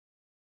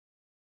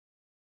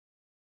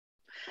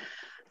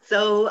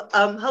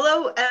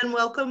Hello and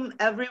welcome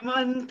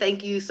everyone.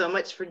 Thank you so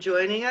much for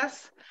joining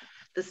us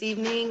this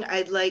evening. This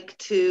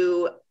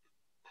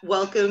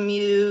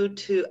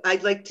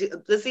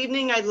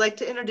evening I'd like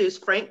to introduce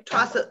Frank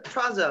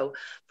Trozzo.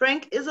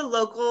 Frank is a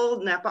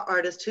local Napa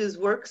artist whose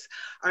works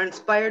are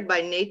inspired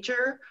by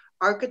nature,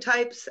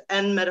 archetypes,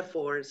 and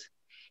metaphors.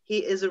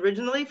 He is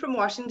originally from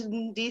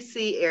Washington,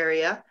 D.C.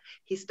 area.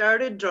 He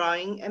started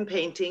drawing and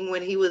painting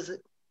when he was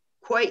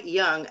quite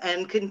young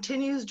and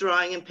continues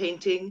drawing and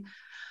painting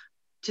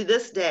to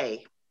this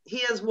day. He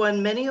has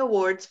won many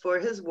awards for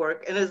his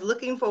work and is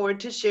looking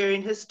forward to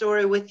sharing his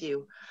story with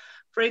you.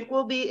 Frank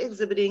will be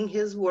exhibiting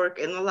his work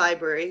in the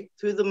library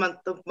through the month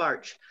of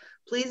March.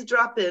 Please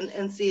drop in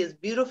and see his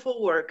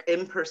beautiful work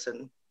in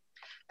person.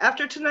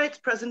 After tonight's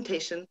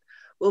presentation,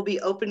 we'll be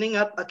opening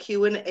up a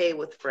Q&A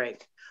with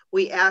Frank.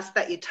 We ask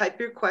that you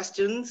type your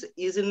questions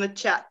using the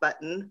chat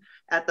button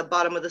at the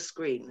bottom of the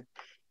screen.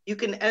 You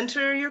can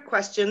enter your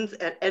questions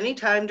at any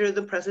time during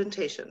the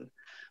presentation.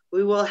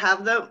 We will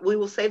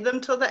save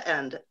them till the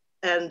end.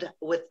 And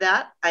with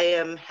that, I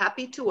am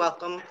happy to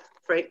welcome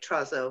Frank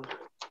Trozzo.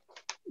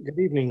 Good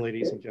evening,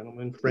 ladies and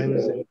gentlemen,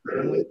 friends and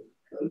family.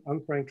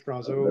 I'm Frank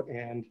Trozzo,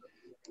 and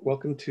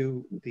welcome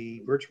to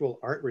the virtual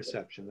art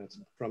reception that's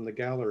from the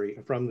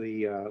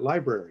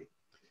library.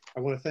 I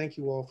want to thank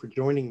you all for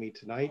joining me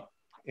tonight,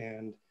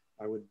 and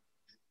I would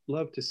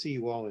love to see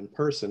you all in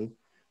person,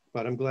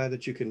 but I'm glad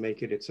that you can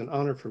make it. It's an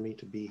honor for me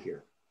to be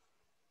here.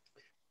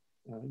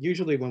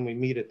 Usually when we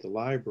meet at the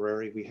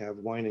library, we have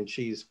wine and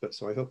cheese,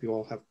 so I hope you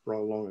all have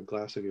brought along a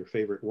glass of your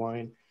favorite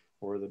wine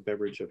or the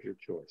beverage of your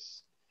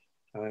choice.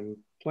 What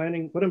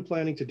I'm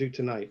planning to do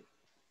tonight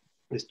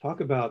is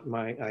talk about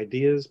my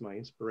ideas, my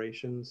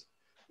inspirations,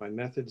 my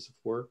methods of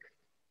work,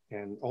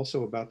 and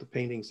also about the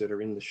paintings that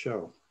are in the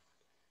show.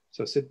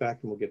 So sit back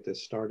and we'll get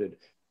this started.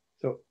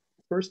 So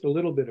first, a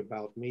little bit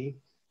about me.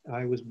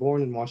 I was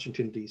born in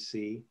Washington,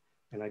 D.C.,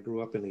 and I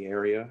grew up in the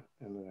area,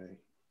 and I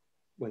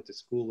went to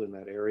school in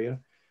that area.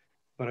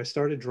 But I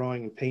started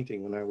drawing and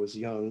painting when I was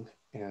young,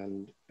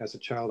 and as a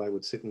child, I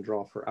would sit and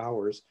draw for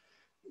hours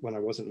when I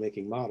wasn't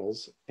making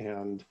models,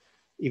 and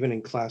even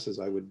in classes,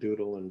 I would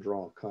doodle and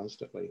draw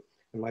constantly.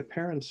 And my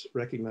parents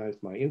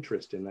recognized my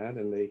interest in that,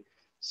 and they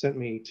sent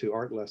me to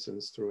art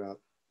lessons throughout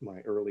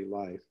my early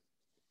life.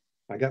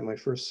 I got my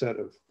first set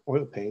of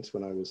oil paints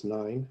when I was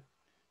 9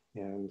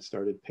 and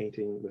started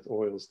painting with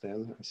oils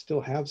then. I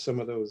still have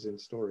some of those in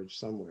storage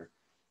somewhere.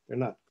 They're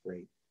not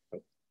great,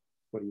 but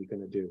what are you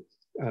going to do?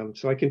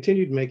 So I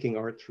continued making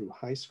art through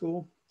high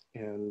school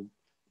and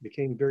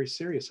became very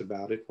serious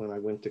about it when I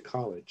went to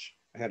college.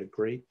 I had a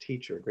great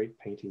teacher, a great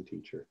painting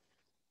teacher.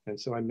 And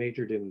so I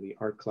majored in the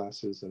art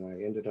classes, and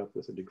I ended up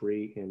with a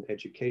degree in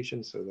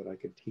education so that I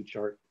could teach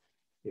art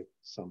if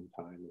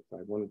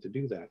I wanted to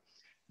do that.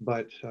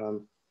 But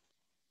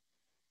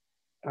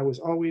I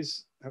was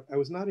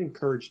not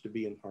encouraged to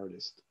be an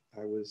artist.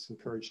 I was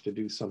encouraged to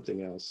do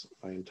something else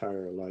my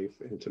entire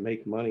life and to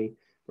make money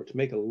or to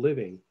make a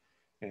living.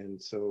 And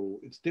so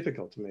it's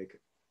difficult to make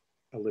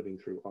a living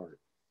through art.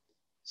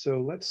 So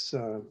let's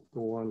go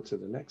on to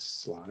the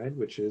next slide,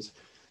 which is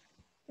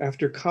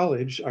after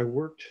college, I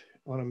worked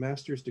on a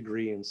master's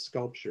degree in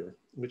sculpture,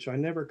 which I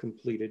never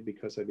completed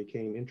because I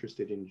became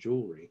interested in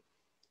jewelry.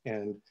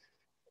 And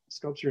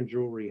sculpture and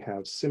jewelry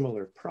have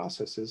similar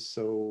processes,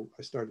 so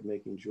I started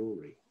making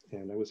jewelry.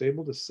 And I was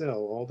able to sell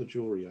all the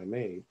jewelry I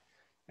made,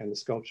 and the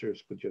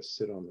sculptures would just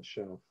sit on the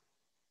shelf.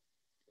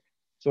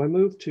 So I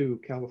moved to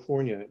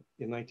California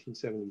in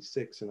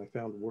 1976, and I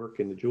found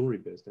work in the jewelry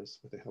business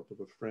with the help of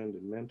a friend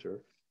and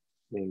mentor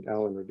named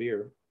Alan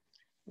Revere.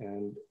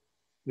 And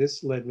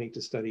this led me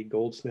to study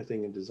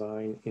goldsmithing and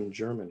design in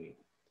Germany,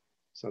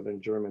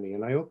 southern Germany.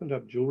 And I opened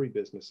up jewelry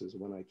businesses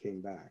when I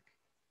came back.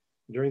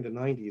 During the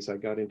 90s, I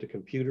got into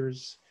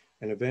computers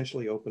and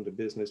eventually opened a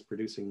business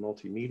producing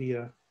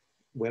multimedia,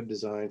 web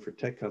design for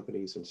tech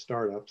companies and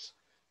startups,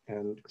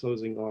 and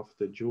closing off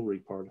the jewelry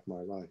part of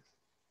my life.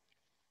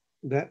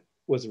 That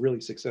was a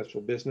really successful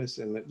business,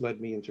 and that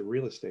led me into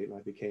real estate, and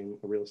I became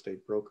a real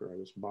estate broker. I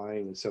was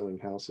buying and selling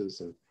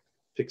houses and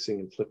fixing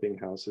and flipping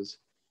houses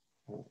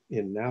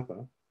in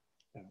Napa,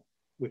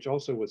 which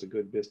also was a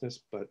good business,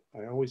 but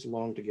I always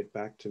longed to get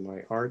back to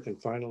my art,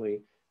 and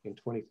finally, in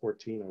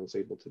 2014, I was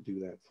able to do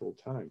that full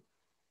time.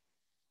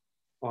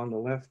 On the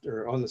left,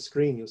 or on the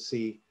screen, you'll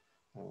see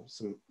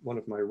one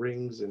of my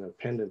rings and a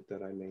pendant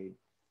that I made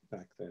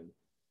back then.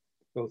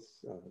 Both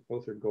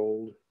are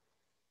gold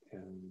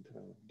and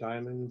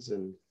diamonds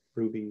and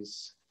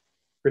rubies,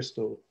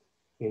 crystal,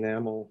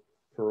 enamel,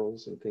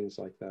 pearls, and things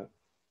like that.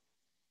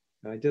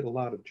 And I did a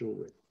lot of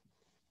jewelry.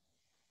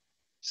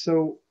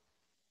 So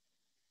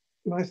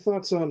my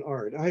thoughts on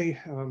art.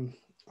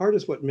 Art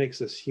is what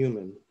makes us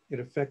human. It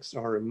affects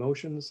our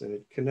emotions, and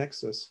it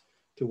connects us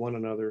to one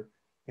another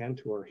and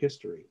to our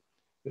history.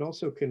 It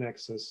also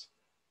connects us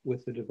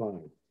with the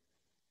divine.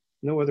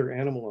 No other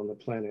animal on the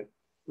planet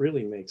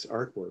really makes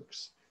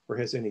artworks or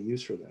has any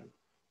use for them.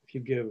 If you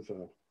give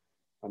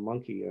a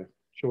monkey a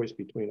choice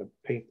between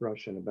a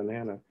paintbrush and a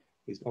banana,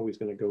 he's always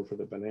going to go for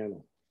the banana.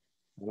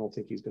 I don't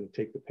think he's going to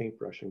take the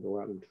paintbrush and go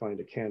out and find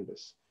a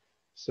canvas.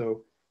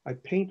 So I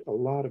paint a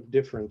lot of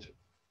different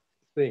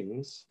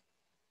things,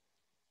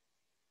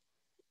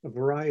 a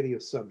variety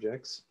of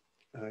subjects.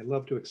 I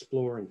love to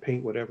explore and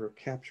paint whatever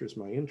captures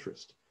my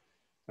interest.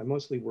 I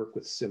mostly work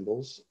with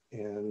symbols,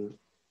 and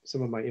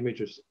some of my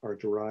images are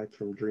derived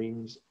from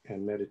dreams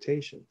and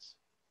meditations.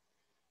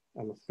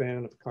 I'm a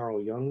fan of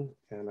Carl Jung,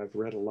 and I've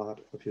read a lot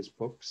of his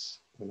books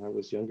when I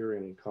was younger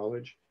and in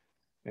college.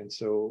 And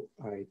so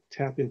I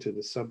tap into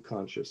the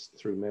subconscious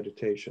through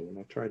meditation, and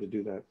I try to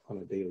do that on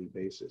a daily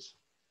basis.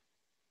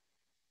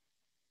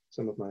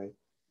 Some of my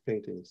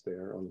paintings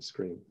there on the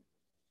screen.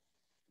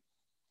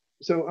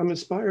 So I'm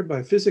inspired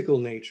by physical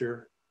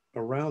nature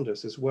around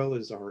us as well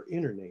as our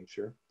inner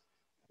nature.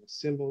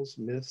 Symbols,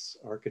 myths,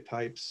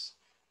 archetypes,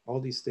 all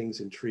these things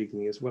intrigue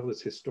me, as well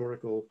as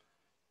historical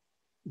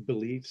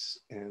beliefs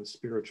and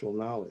spiritual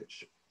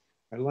knowledge.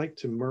 I like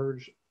to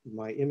merge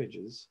my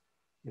images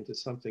into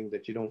something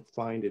that you don't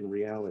find in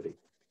reality.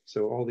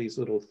 So all these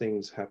little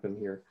things happen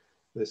here.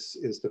 This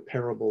is the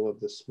parable of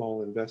the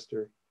small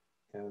investor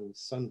and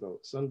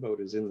Sunboat.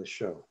 Sunboat is in the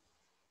show.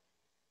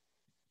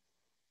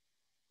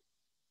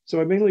 So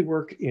I mainly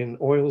work in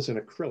oils and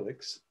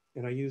acrylics,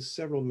 and I use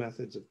several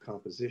methods of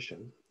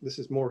composition. This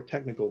is more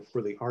technical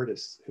for the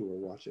artists who are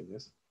watching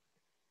this.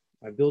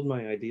 I build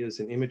my ideas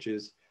and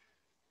images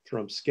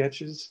from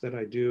sketches that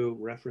I do,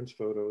 reference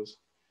photos,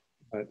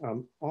 but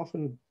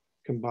often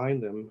combine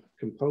them,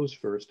 compose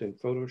first in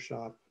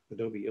Photoshop,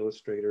 Adobe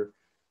Illustrator,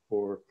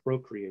 or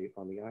Procreate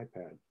on the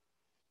iPad.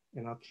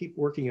 And I'll keep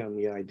working on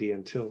the idea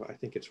until I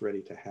think it's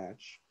ready to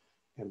hatch.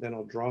 And then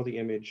I'll draw the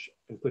image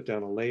and put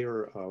down a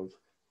layer of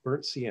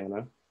burnt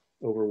sienna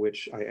over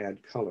which I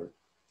add color.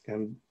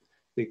 And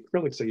the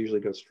acrylics, I usually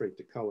go straight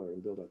to color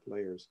and build up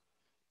layers.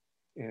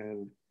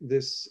 And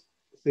this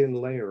thin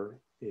layer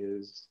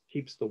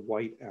keeps the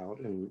white out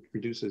and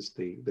reduces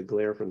the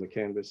glare from the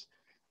canvas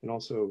and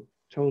also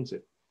tones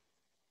it.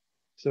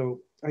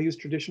 So I use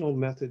traditional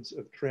methods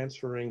of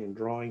transferring and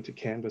drawing to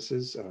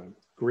canvases,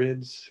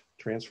 grids,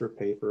 transfer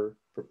paper,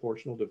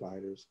 proportional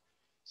dividers.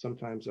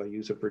 Sometimes I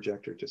use a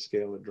projector to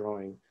scale a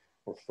drawing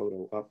or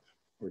photo up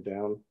or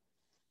down.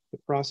 The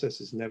process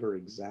is never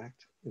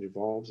exact. It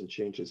evolves and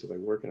changes as I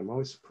work, and I'm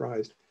always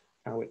surprised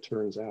how it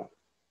turns out.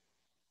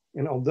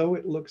 And although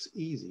it looks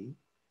easy,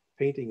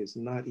 painting is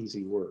not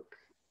easy work.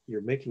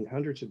 You're making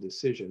hundreds of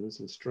decisions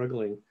and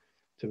struggling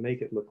to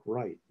make it look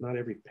right. Not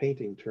every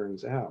painting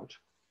turns out,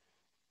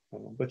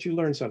 but you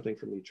learn something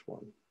from each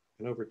one.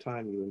 And over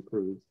time, you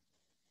improve.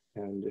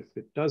 And if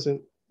it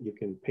doesn't, you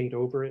can paint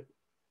over it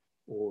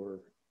or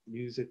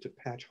use it to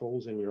patch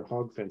holes in your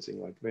hog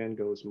fencing like Van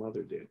Gogh's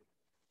mother did.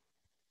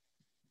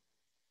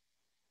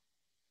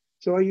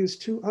 So I use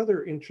two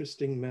other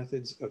interesting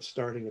methods of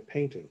starting a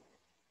painting.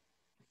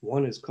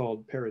 One is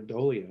called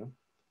pareidolia,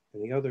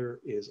 and the other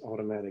is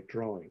automatic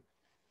drawing.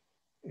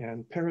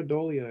 And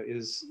pareidolia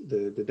is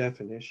the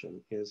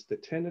definition, is the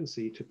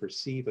tendency to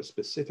perceive a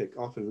specific,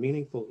 often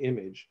meaningful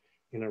image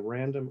in a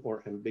random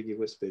or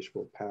ambiguous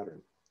visual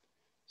pattern.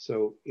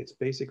 So it's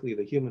basically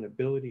the human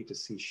ability to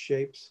see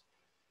shapes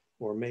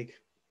or make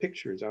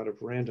pictures out of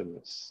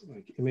randomness,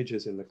 like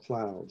images in the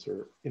clouds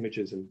or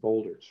images in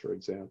boulders, for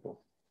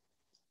example.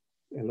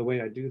 And the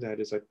way I do that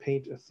is I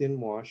paint a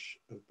thin wash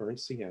of burnt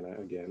sienna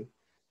again,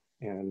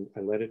 and I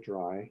let it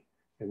dry.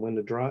 And when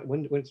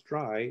it's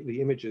dry,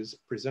 the images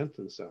present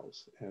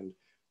themselves. And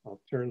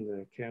I'll turn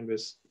the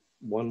canvas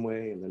one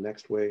way and the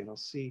next way, and I'll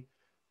see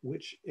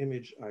which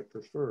image I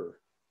prefer.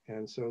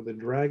 And so the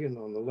dragon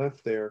on the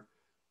left there,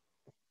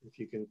 if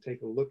you can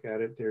take a look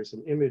at it, there's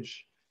an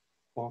image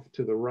off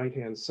to the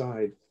right-hand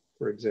side,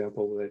 for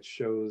example, that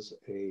shows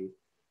a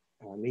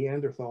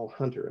Neanderthal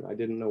hunter. And I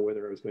didn't know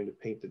whether I was going to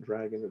paint the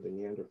dragon or the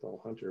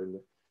Neanderthal hunter. And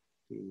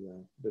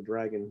the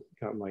dragon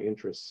got my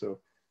interest. So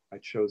I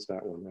chose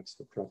that one. That's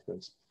the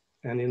preference.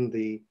 And in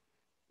the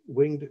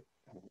winged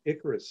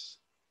Icarus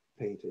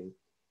painting,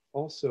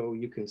 also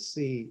you can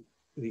see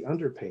the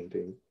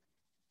underpainting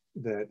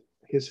that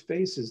his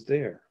face is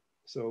there.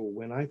 So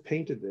when I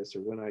painted this,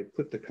 or when I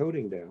put the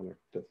coating down, or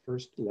the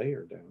first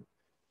layer down,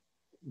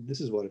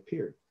 this is what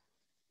appeared.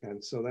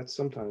 And so that's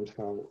sometimes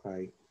how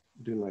I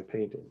do my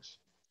paintings.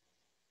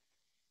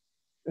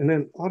 And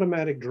then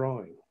automatic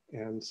drawing.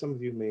 And some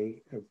of you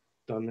may have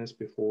done this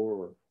before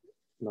or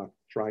not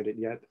tried it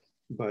yet,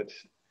 but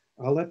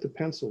I'll let the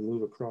pencil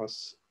move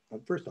across.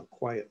 First, I'll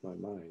quiet my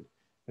mind,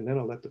 and then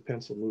I'll let the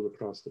pencil move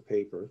across the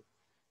paper,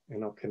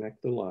 and I'll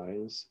connect the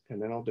lines,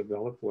 and then I'll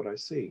develop what I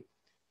see.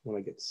 When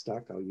I get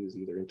stuck, I'll use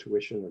either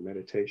intuition or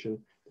meditation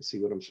to see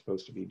what I'm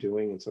supposed to be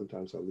doing, and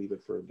sometimes I'll leave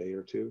it for a day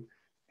or two.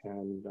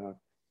 And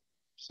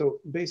so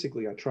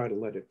basically, I try to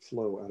let it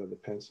flow out of the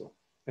pencil.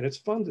 And it's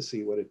fun to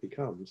see what it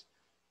becomes.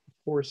 Of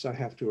course, I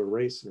have to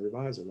erase and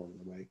revise along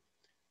the way,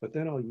 but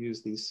then I'll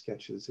use these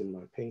sketches in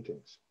my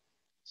paintings.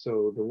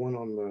 So the one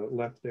on the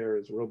left there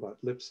is robot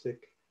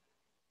lipstick.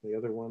 The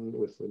other one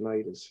with the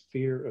knight is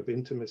fear of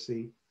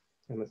intimacy.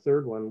 And the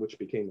third one, which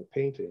became a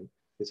painting,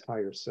 is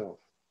higher self.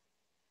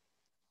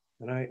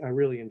 And I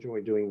really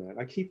enjoy doing that.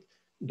 I keep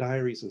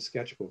diaries and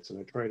sketchbooks, and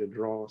I try to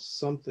draw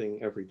something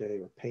every day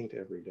or paint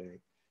every day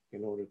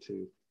in order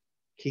to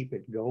keep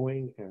it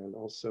going, and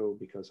also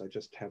because I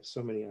just have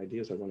so many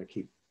ideas I want to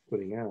keep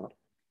putting out.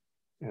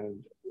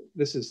 And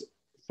this is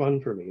fun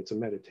for me. It's a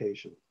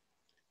meditation.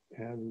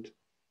 And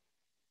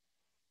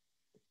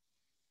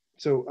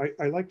so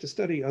I like to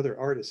study other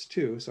artists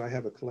too. So I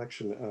have a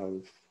collection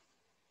of,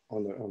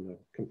 on the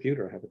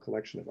computer, I have a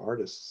collection of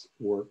artists'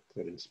 work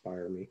that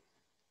inspire me.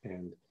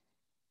 And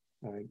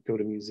I go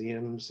to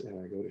museums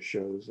and I go to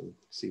shows and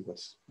see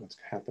what's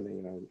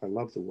happening. And I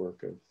love the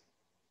work of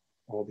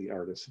all the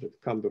artists that have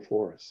come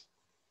before us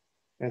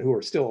and who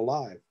are still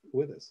alive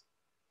with us.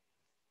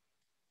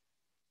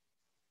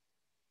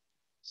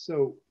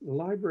 So the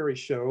library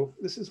show,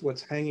 this is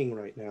what's hanging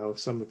right now. If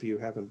some of you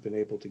haven't been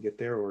able to get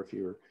there, or if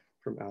you're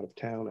from out of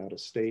town, out of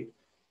state,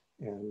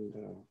 and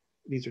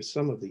these are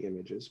some of the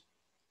images.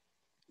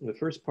 The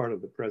first part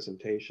of the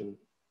presentation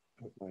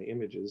of my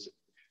images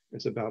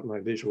is about my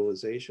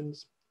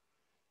visualizations,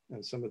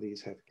 and some of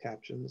these have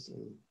captions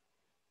and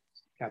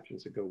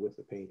captions that go with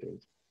the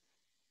paintings.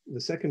 The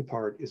second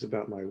part is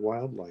about my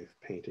wildlife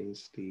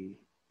paintings, the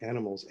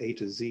Animals A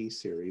to Z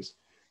series,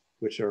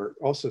 which are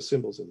also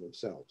symbols in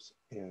themselves.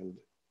 And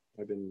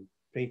I've been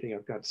painting,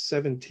 I've got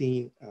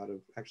 17 out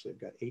of, actually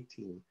I've got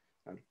 18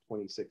 out of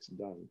 26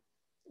 done,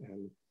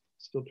 and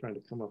still trying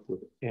to come up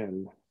with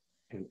N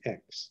and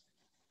X.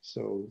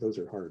 So those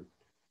are hard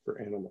for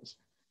animals.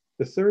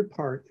 The third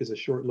part is a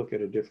short look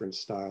at a different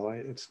style.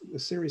 It's a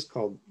series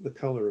called The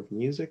Color of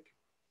Music,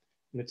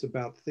 and it's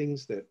about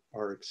things that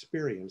are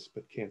experienced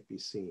but can't be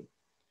seen.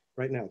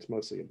 Right now, it's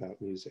mostly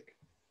about music.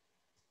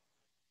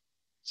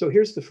 So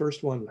here's the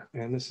first one,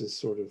 and this is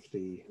sort of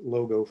the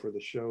logo for the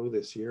show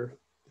this year,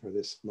 or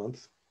this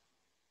month,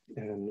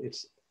 and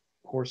it's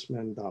Horse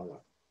Mandala.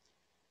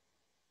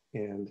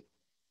 And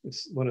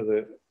it's one of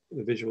the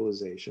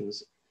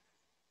visualizations.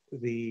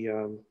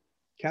 The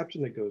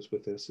caption that goes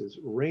with this is,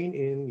 rein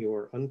in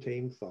your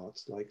untamed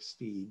thoughts like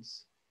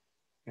steeds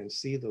and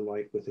see the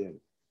light within.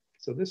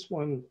 So this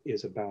one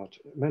is about,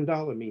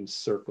 mandala means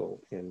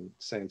circle in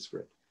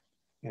Sanskrit.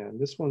 And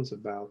this one's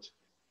about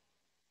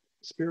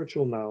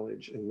spiritual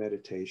knowledge and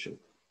meditation.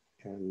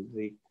 And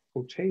the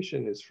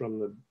quotation is from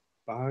the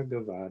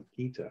Bhagavad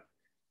Gita,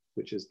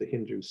 which is the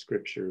Hindu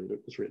scripture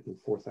that was written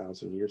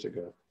 4,000 years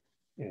ago.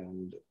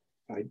 And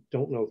I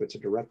don't know if it's a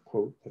direct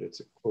quote, but it's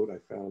a quote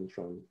I found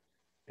from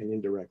an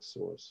indirect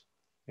source.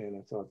 And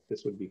I thought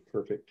this would be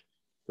perfect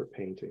for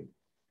painting.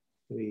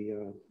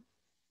 The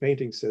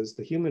painting says,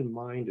 the human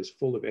mind is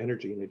full of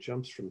energy and it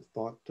jumps from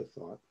thought to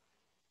thought.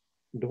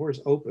 Doors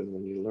open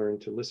when you learn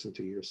to listen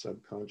to your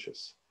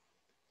subconscious.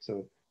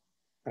 So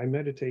I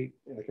meditate,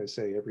 like I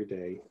say, every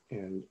day,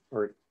 and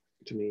art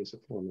to me is a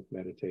form of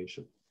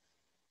meditation.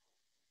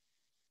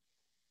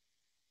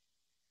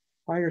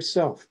 Higher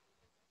self.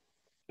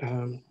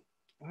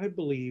 I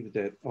believe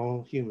that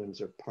all humans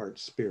are part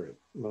spirit.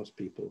 Most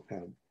people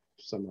have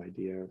some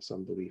idea,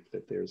 some belief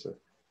that there's a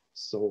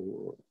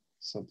soul or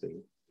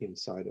something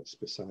inside us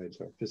besides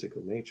our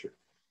physical nature.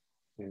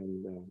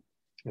 And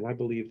I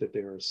believe that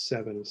there are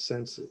 7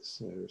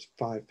 senses. There's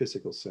 5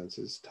 physical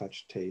senses: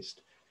 touch,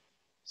 taste,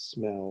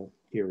 smell,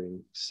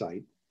 hearing,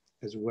 sight,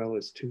 as well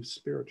as 2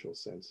 spiritual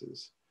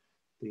senses.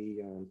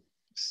 The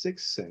 6th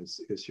sense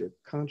is your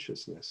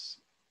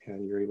consciousness,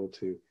 and you're able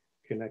to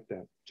connect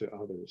that to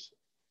others.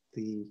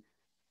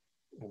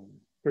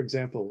 For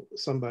example,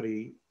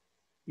 somebody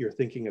you're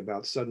thinking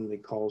about suddenly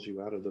calls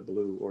you out of the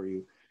blue, or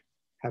you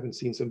haven't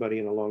seen somebody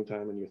in a long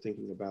time and you're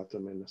thinking about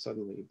them, and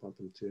suddenly you bump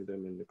into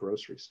them in the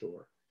grocery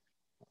store.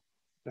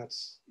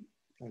 That's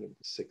kind of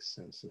the 6th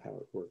sense and how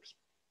it works.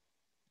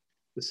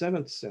 The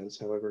 7th sense,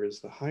 however, is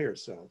the higher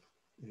self,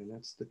 and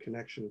that's the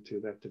connection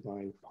to that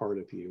divine part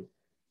of you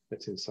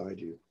that's inside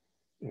you.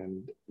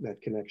 And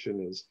that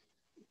connection is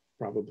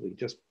probably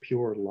just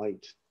pure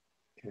light.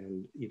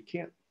 And you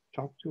can't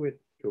talk to it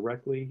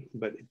directly,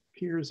 but it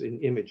appears in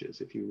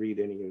images. If you read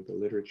any of the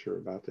literature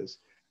about this,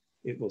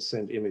 it will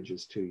send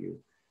images to you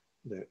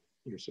that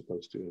you're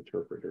supposed to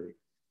interpret or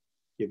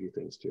give you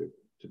things to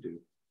do.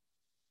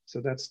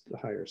 So that's the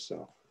higher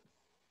self.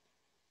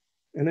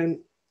 And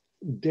then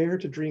dare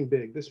to dream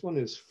big. This one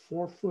is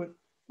 4 foot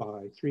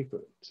by 3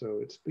 foot.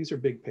 So these are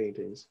big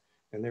paintings,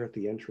 and they're at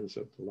the entrance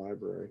of the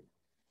library.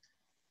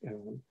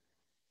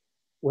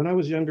 When I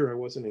was younger, I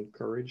wasn't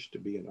encouraged to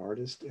be an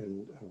artist,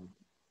 and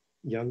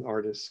young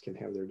artists can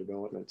have their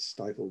development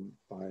stifled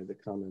by the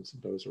comments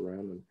of those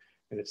around them,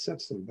 and it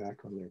sets them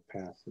back on their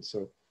path. And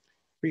so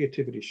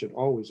creativity should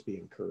always be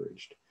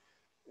encouraged.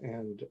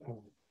 And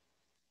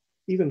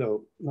even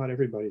though not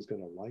everybody's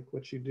going to like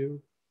what you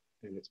do,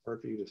 and it's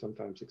hard for you to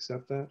sometimes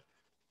accept that,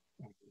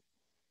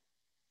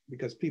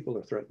 because people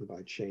are threatened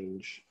by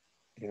change.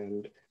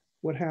 And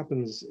what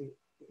happens,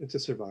 it's a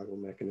survival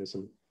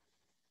mechanism.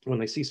 When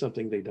they see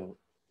something they don't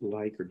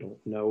like or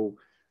don't know,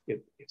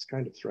 it's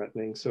kind of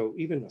threatening. So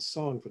even a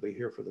song they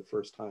hear for the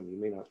first time,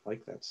 you may not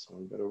like that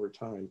song, but over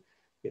time,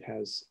 it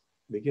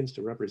begins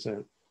to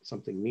represent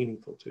something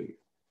meaningful to you.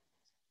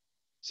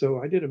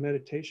 So I did a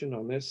meditation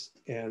on this,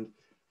 and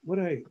what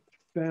I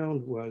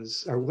found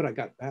was, or what I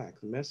got back,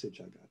 the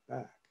message I got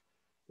back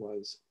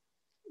was,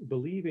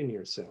 believe in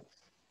yourself,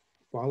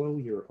 follow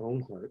your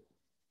own heart,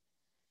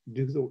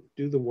 do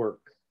the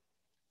work.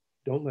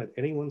 Don't let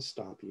anyone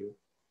stop you.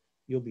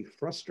 You'll be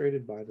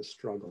frustrated by the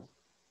struggle,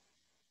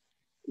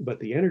 but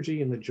the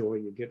energy and the joy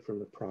you get from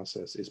the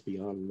process is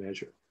beyond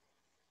measure.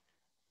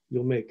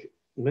 You'll make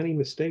many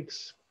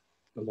mistakes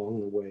along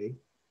the way,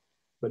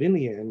 but in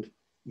the end,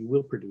 you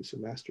will produce a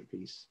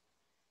masterpiece,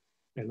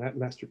 and that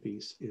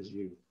masterpiece is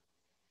you.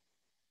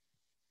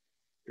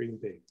 Dream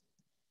big.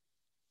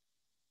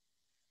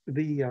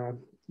 The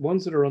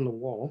ones that are on the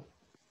wall,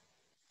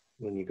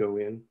 when you go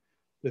in,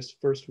 this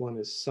first one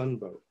is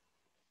Sunboat.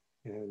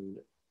 And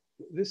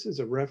this is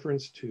a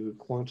reference to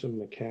quantum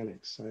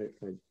mechanics.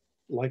 I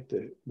like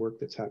the work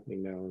that's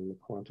happening now in the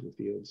quantum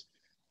fields,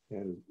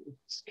 and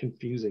it's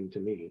confusing to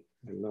me.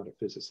 I'm not a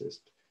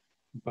physicist,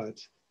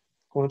 but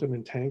quantum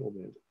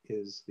entanglement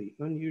is the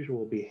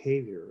unusual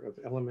behavior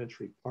of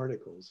elementary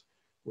particles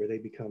where they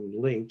become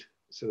linked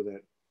so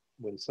that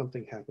when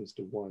something happens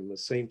to one, the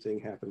same thing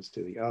happens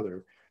to the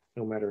other,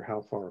 no matter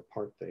how far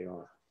apart they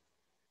are.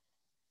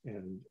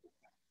 And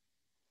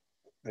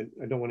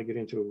I don't want to get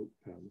into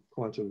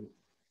quantum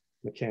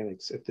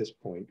mechanics at this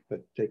point,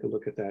 but take a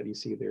look at that. You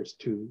see there's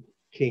two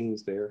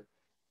kings there,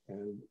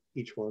 and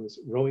each one's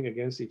rowing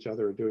against each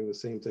other or doing the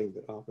same thing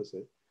but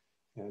opposite.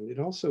 And it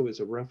also is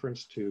a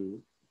reference to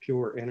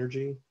pure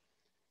energy,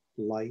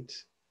 light,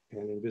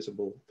 and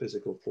invisible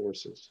physical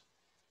forces.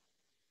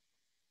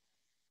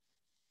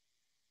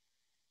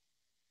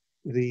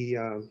 The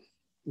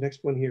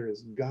next one here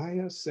is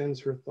Gaia sends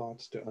her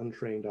thoughts to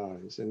untrained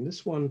eyes. And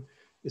this one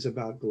is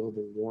about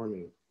global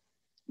warming.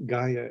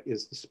 Gaia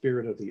is the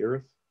spirit of the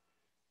earth,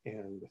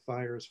 and the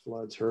fires,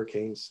 floods,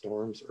 hurricanes,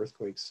 storms,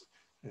 earthquakes,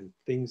 and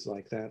things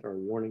like that are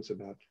warnings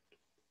about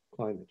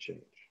climate change.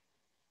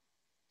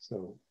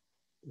 So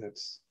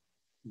that's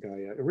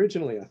Gaia.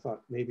 Originally, I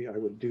thought maybe I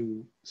would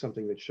do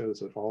something that shows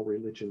that all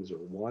religions are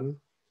one,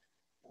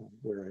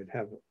 where I'd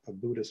have a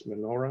Buddhist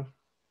menorah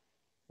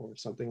or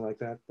something like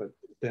that. But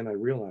then I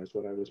realized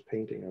what I was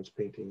painting. I was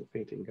painting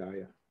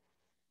Gaia.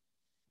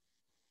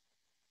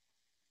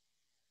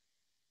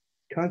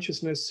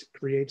 Consciousness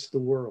creates the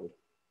world.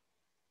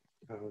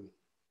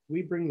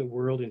 We bring the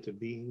world into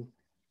being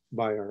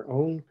by our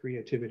own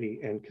creativity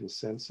and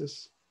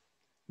consensus.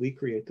 We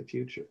create the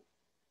future.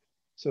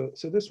 So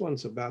this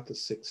one's about the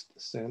sixth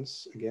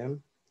sense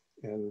again,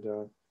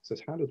 and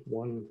says, how does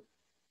one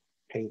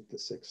paint the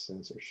sixth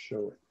sense or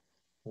show it?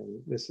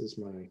 And this is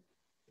my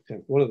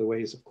attempt. One of the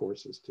ways, of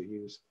course, is to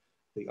use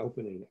the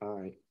opening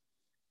eye,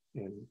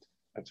 and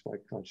that's why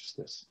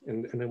consciousness.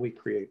 And then we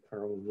create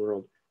our own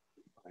world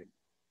by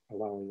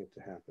allowing it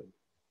to happen,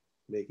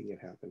 making it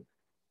happen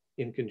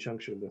in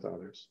conjunction with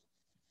others.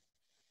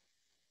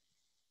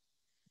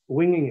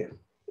 Winging it.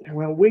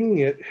 Well, winging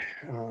it,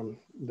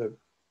 the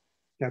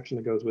caption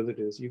that goes with it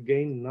is, you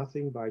gain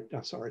nothing by,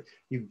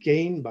 you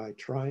gain by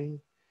trying,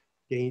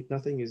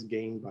 nothing is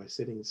gained by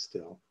sitting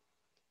still.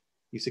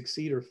 You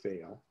succeed or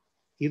fail.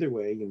 Either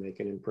way, you make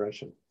an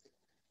impression.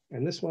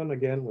 And this one,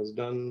 again, was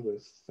done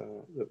with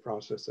the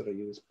process that I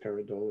use,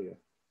 pareidolia.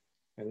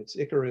 And it's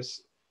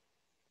Icarus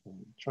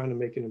trying to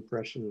make an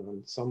impression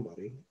on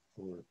somebody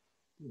or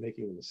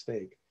making a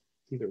mistake.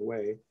 Either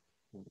way,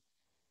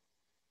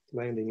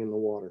 landing in the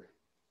water.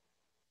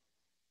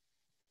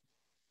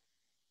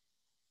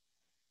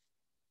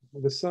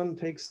 The sun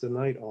takes the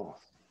night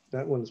off.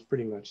 That one's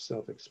pretty much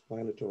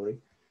self-explanatory.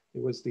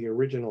 It was the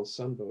original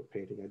Sunboat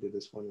painting. I did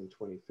this one in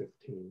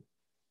 2015.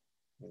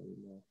 And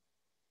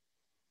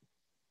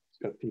it's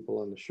got people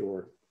on the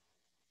shore.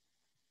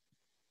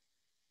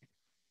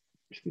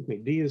 Excuse me,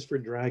 D is for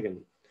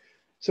dragon.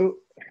 So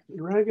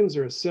dragons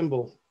are a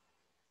symbol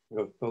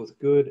of both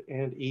good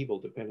and evil,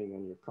 depending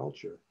on your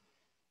culture.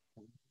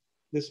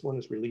 This one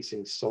is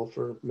releasing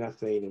sulfur,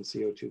 methane, and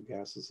CO2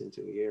 gases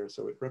into the air.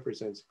 So it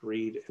represents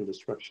greed and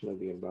destruction of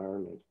the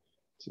environment.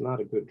 It's not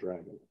a good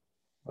dragon,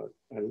 but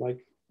I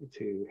like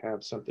to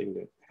have something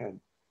that had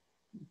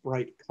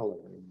bright color,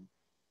 and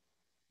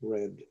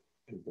red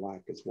and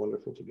black is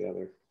wonderful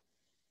together.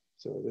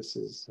 So this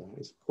is,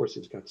 of course,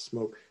 he's got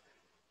smoke,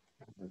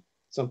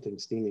 something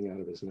steaming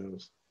out of his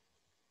nose.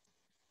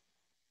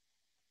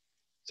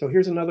 So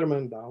here's another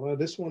mandala.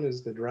 This one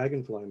is the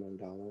dragonfly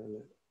mandala, and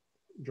the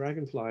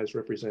dragonflies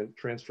represent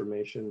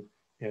transformation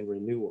and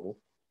renewal.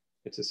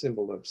 It's a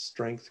symbol of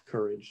strength,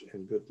 courage,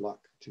 and good luck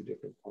to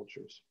different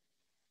cultures.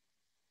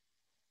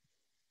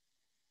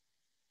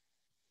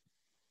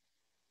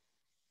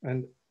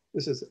 And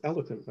this is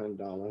elephant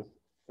mandala.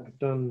 I've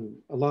done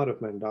a lot of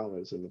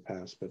mandalas in the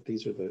past, but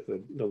these are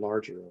the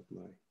larger of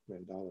my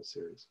mandala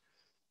series.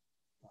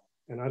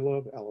 And I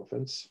love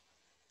elephants.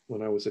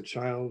 When I was a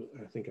child,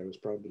 I think I was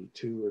probably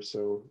 2 or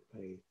so,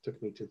 they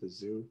took me to the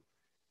zoo,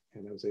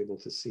 and I was able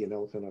to see an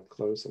elephant up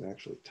close and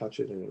actually touch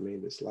it, and it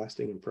made this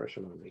lasting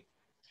impression on me.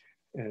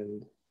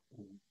 And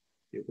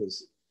it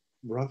was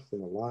rough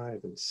and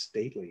alive and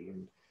stately,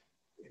 and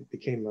it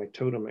became my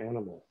totem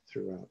animal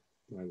throughout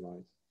my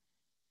life.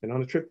 And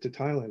on a trip to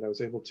Thailand, I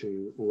was able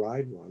to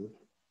ride one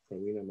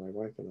Rowena, my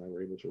wife, and I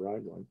were able to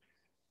ride one,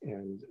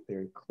 and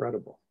they're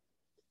incredible.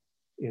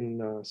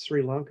 In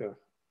Sri Lanka,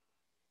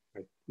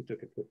 we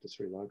took a trip to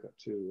Sri Lanka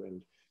too,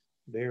 and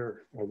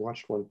there I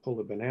watched one pull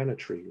a banana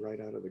tree right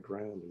out of the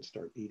ground and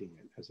start eating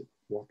it as it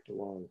walked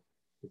along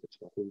with its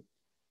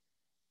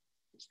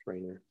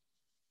trainer.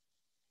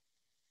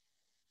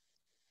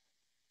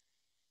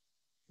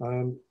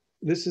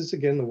 This is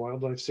again the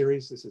wildlife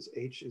series. This is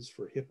H is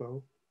for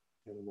hippo,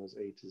 animals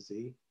A to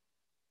Z.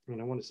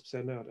 And I want to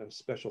send out a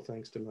special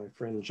thanks to my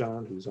friend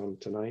John, who's on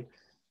tonight,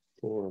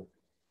 for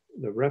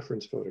the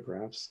reference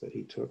photographs that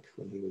he took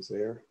when he was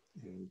there.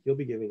 And he'll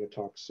be giving a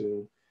talk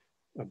soon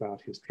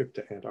about his trip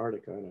to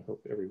Antarctica, and I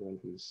hope everyone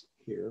who's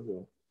here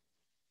will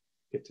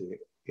get to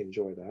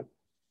enjoy that.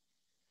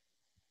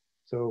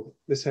 So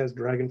this has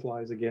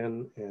dragonflies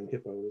again and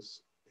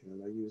hippos,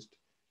 and I used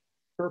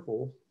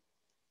purple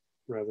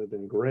rather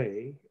than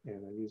gray,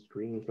 and I used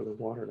green for the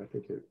water, and I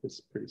think it was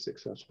pretty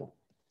successful.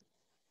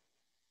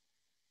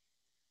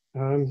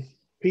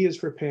 P is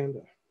for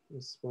panda.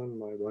 This one,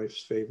 my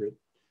wife's favorite.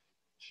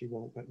 She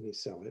won't let me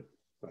sell it,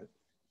 but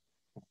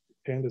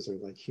pandas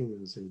are like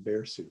humans in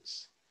bear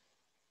suits.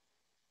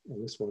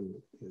 And this one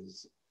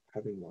is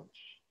having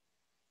lunch.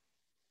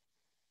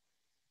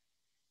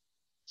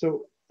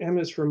 So M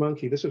is for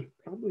monkey. This is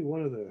probably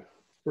one of the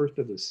first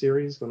of the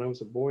series. When I was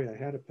a boy, I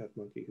had a pet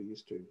monkey who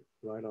used to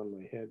ride on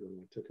my head when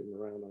I took him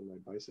around on my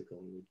bicycle,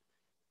 and we'd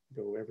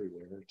go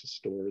everywhere to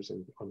stores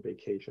and on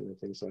vacation and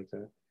things like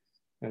that.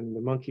 And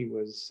the monkey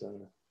was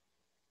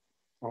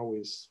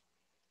always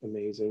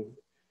amazing,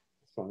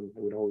 fun. It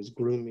would always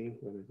groom me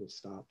when it was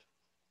stopped.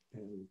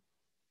 And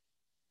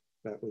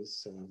that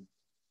was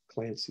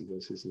Clancy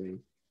was his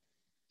name.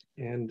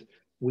 And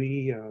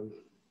we,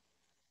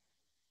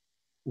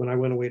 when I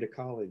went away to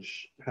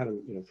college, had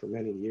him, for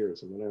many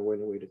years. And when I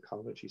went away to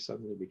college, he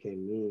suddenly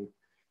became mean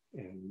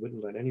and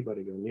wouldn't let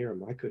anybody go near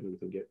him. I couldn't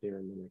even get near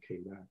him when I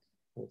came back.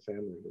 The whole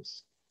family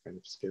was kind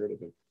of scared of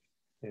him.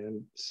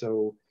 And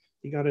so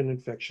he got an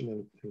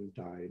infection and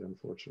died,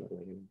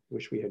 unfortunately. And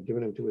wish we had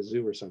given him to a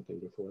zoo or something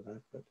before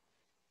that, but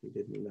we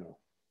didn't know.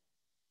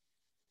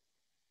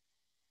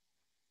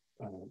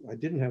 I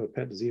didn't have a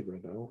pet zebra,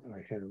 though. I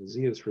have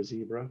Z is for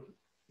zebra.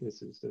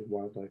 This is the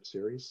wildlife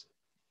series.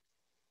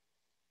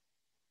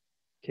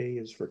 K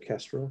is for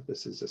kestrel.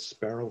 This is a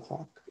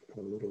sparrowhawk, a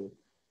little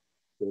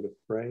bird of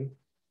prey,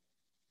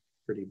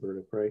 pretty bird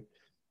of prey.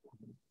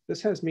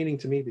 This has meaning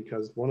to me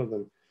because one of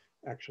them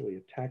actually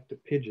attacked a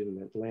pigeon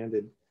that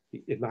landed.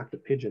 It knocked a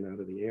pigeon out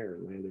of the air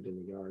and landed in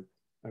the yard.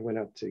 I went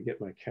out to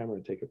get my camera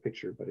and take a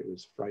picture, but it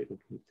was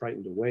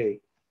frightened away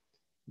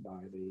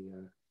by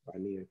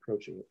me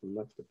approaching it and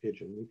left the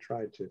pigeon. We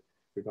tried to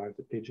revive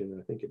the pigeon, and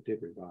I think it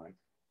did revive,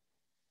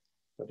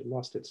 but it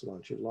lost its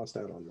lunch. It lost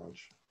out on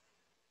lunch.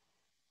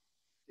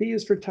 T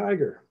is for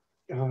tiger.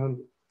 I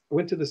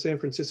went to the San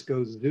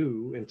Francisco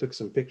Zoo and took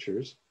some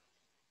pictures,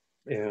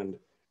 and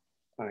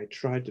I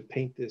tried to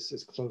paint this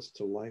as close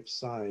to life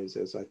size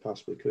as I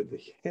possibly could.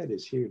 The head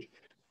is huge,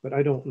 but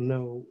I don't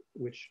know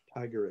which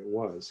tiger it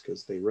was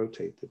because they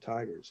rotate the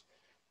tigers.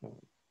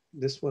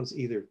 This one's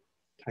either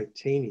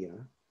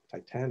Titania,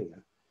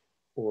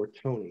 or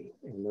Tony,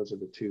 and those are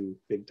the two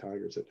big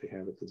tigers that they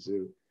have at the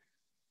zoo.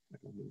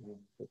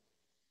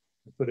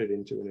 I put it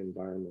into an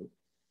environment.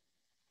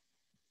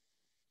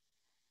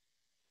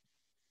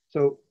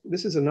 So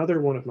this is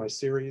another one of my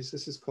series.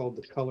 This is called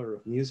The Color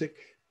of Music.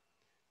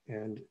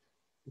 And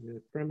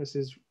the premise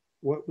is,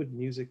 what would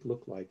music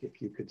look like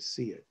if you could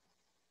see it?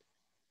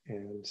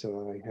 And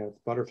so I have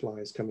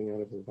butterflies coming out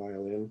of the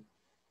violin,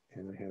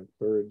 and I have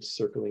birds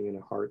circling in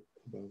a heart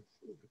above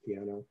the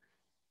piano.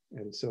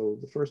 And so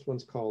the first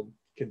one's called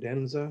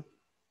cadenza,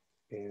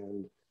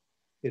 and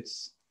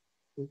it's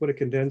what a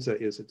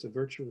cadenza is. It's a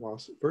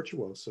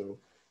virtuoso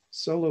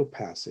solo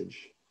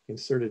passage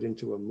inserted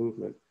into a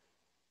movement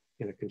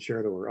in a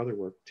concerto or other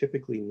work,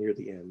 typically near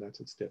the end. That's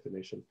its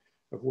definition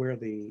of where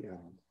the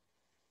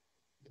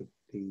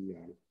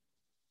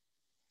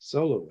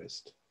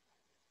soloist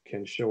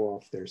can show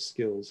off their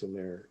skills and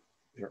their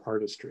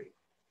artistry.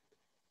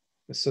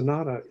 A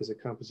sonata is a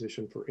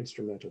composition for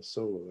instrumental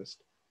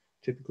soloist,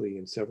 typically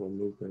in several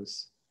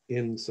movements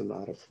in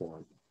sonata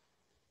form.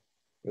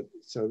 But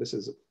so this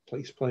is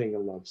he's playing a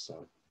love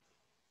song.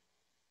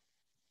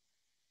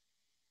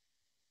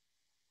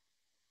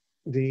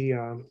 The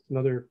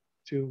another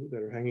two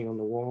that are hanging on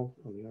the wall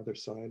on the other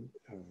side,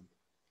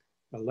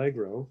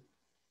 allegro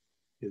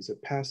is a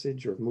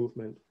passage or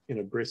movement in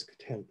a brisk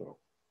tempo.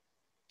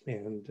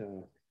 And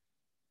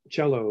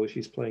cello,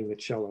 she's playing the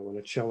cello, and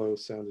a cello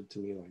sounded to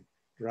me like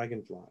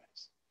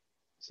dragonflies.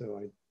 So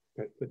I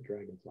put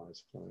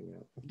dragonflies flying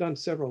out. I've done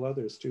several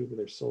others too, but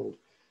they're sold.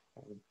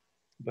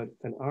 But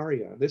an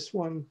aria, this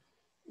one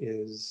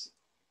is,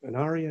 an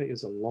aria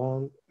is a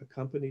long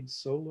accompanied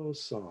solo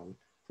song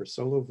for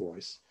solo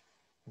voice,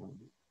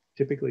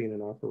 typically in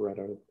an opera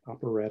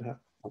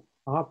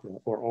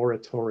or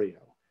oratorio.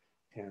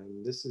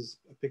 And this is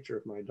a picture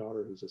of my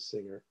daughter who's a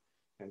singer,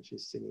 and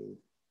she's singing,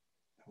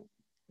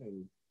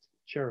 and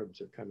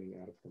cherubs are coming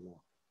out of her mouth.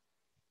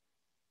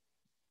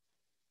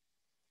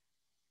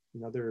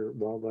 Another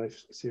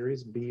wildlife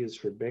series, B is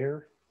for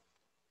bear,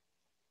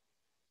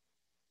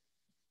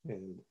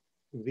 and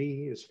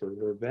V is for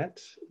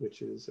vervet,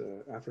 which is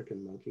an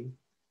African monkey.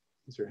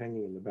 These are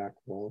hanging in the back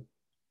wall.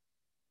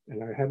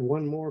 And I had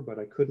one more, but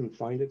I couldn't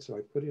find it, so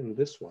I put in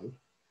this one,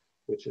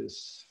 which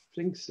is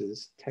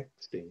Sphinxes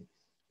texting.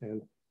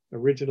 And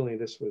originally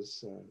this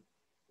was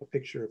a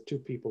picture of two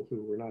people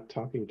who were not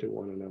talking to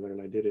one another,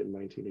 and I did it in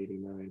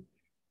 1989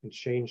 and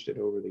changed it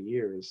over the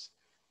years.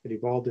 It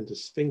evolved into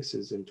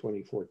Sphinxes in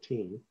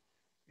 2014,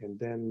 and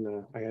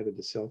then I added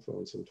the cell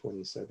phones in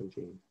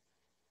 2017.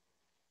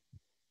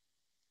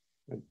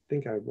 I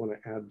think I want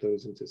to add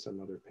those into some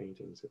other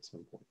paintings at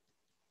some point.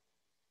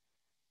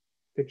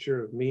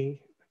 Picture of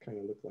me, I kind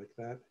of look like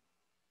that.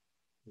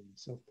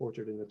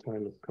 Self-portrait in the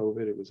time of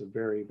COVID. It was a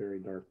very, very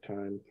dark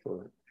time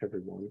for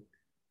everyone,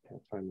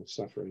 a time of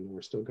suffering.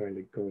 We're still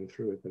going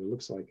through it, but it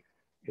looks like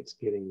it's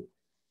getting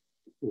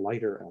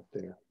lighter out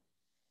there.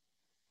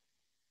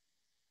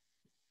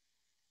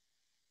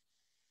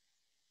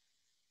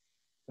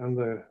 On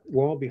the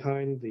wall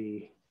behind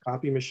the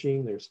copy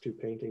machine, there's two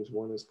paintings.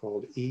 One is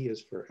called E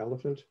is for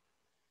elephant.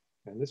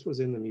 And this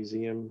was in the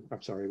museum,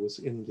 I'm sorry, it was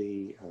in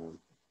the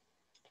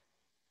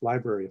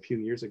library a few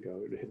years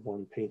ago. It had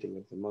won painting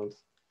of the month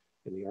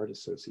in the Art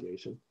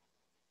Association.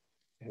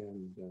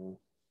 And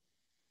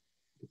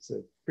it's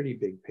a pretty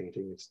big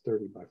painting. It's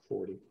 30 by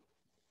 40.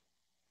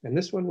 And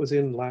this one was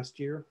in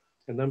last year.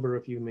 A number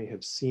of you may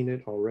have seen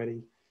it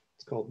already.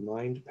 It's called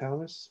Mind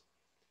Palace.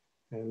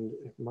 And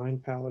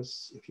Mind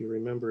Palace, if you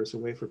remember, is a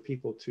way for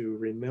people to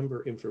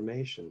remember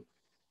information.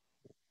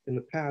 In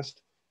the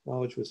past,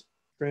 knowledge was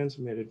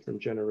transmitted from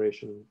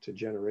generation to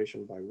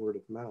generation by word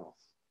of mouth,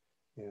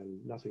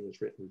 and nothing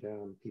was written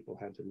down. People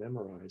had to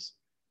memorize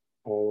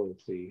all of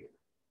the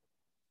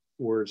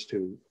words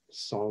to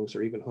songs,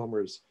 or even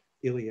Homer's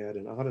Iliad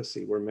and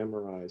Odyssey were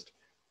memorized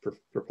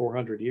for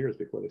 400 years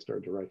before they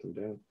started to write them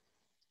down.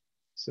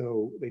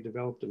 So they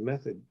developed a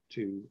method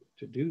to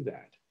do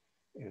that.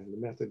 And the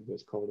method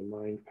was called a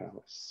mind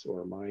palace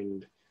or a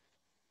mind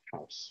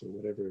house or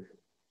whatever.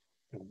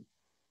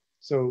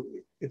 So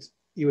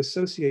you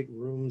associate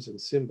rooms and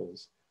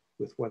symbols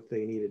with what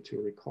they needed to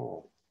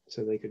recall,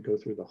 so they could go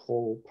through the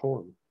whole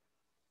poem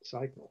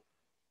cycle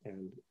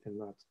and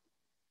not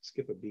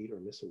skip a beat or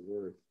miss a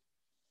word.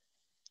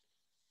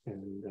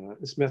 And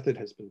this method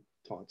has been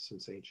taught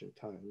since ancient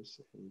times.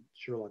 And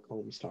Sherlock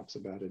Holmes talks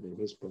about it in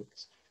his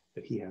books,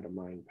 that he had a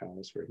mind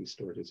palace where he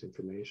stored his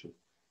information.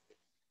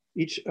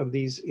 Each of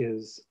these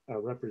is a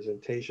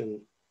representation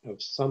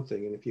of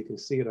something. And if you can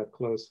see it up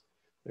close,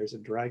 there's a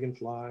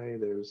dragonfly,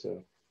 there's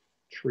a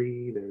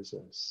tree, there's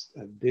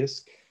a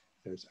disc,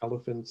 there's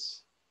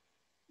elephants,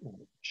 a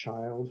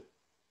child,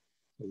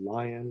 a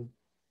lion,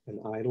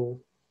 an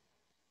idol,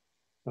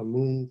 a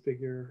moon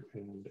figure,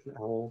 and an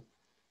owl,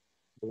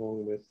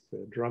 along with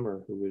the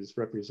drummer, who is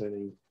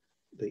representing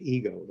the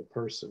ego, the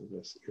person,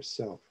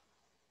 yourself.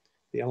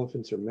 The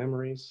elephants are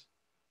memories,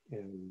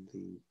 and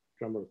the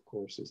drummer, of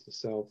course, is the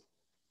self.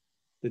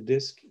 The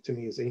disc, to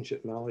me, is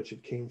ancient knowledge.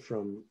 It came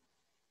from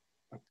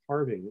a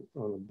carving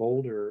on a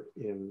boulder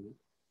in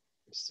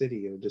a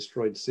city, a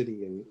destroyed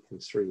city in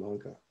Sri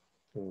Lanka.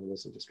 Well, it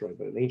wasn't destroyed,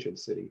 but an ancient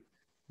city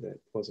that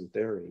wasn't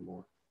there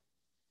anymore.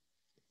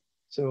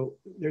 So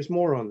there's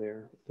more on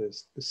there. The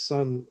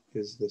sun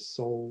is the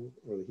soul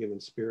or the human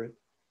spirit.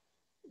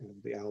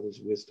 And the owl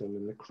is wisdom.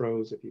 And the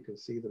crows, if you can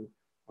see them,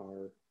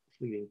 are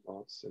fleeting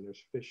thoughts. And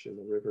there's fish in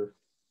the river.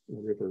 And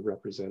the river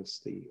represents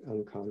the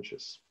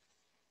unconscious.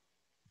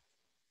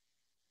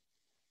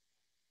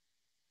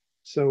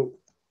 So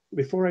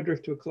before I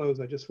drift to a close,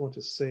 I just want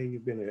to say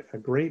you've been a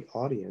great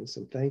audience,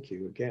 and thank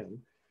you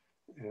again.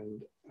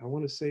 And I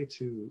want to say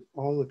to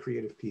all the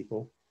creative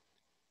people,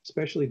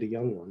 especially the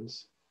young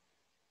ones,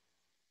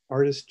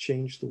 artists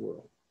change the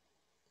world.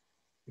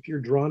 If you're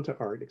drawn to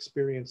art,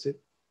 experience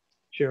it,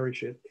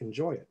 cherish it,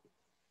 enjoy it.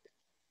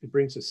 It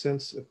brings a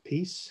sense of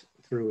peace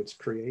through its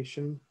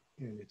creation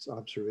and its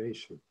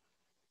observation.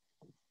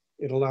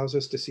 It allows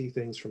us to see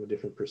things from a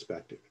different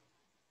perspective.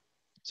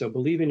 So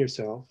believe in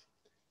yourself.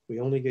 We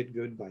only get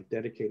good by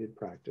dedicated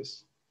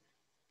practice.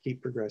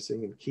 Keep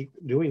progressing and keep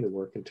doing the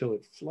work until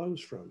it flows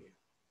from you.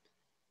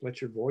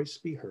 Let your voice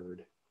be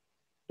heard.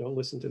 Don't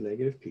listen to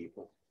negative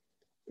people.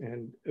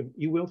 And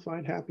you will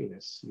find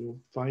happiness. You'll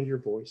find your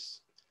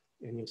voice,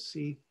 and you'll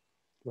see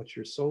what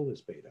your soul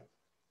is made of.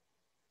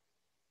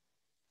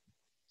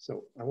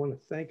 So I want to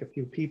thank a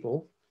few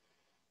people.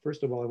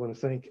 First of all, I want to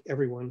thank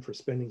everyone for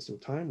spending some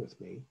time with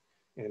me.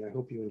 And I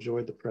hope you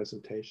enjoyed the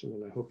presentation,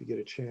 and I hope you get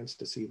a chance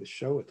to see the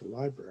show at the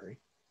library.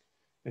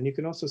 And you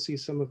can also see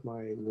some of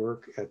my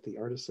work at the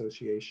Art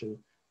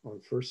Association on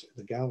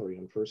the gallery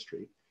on First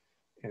Street,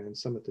 and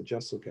some at the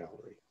Jessel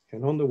Gallery,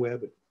 and on the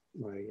web at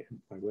my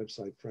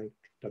website,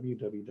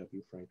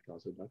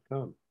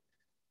 www.franktrozzo.com.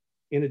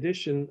 In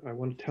addition, I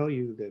want to tell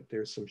you that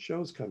there's some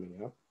shows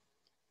coming up.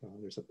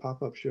 There's a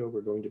pop-up show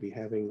we're going to be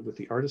having with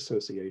the Art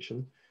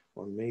Association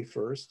on May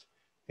 1st,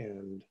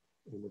 and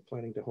we're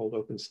planning to hold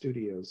open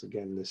studios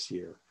again this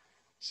year.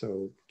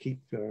 So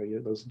keep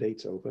those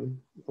dates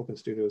open. Open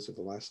studios are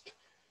the last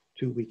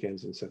 2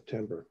 weekends in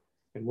September.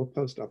 And we'll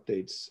post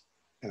updates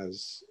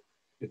as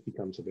it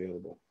becomes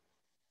available.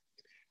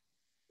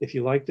 If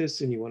you like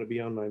this and you want to be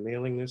on my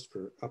mailing list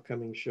for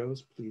upcoming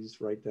shows, please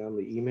write down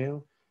the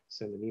email,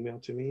 send an email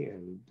to me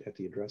and at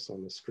the address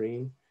on the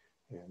screen.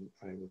 And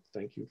I would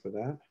thank you for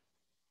that.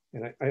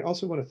 And I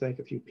also want to thank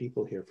a few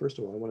people here. First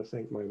of all, I want to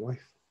thank my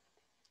wife,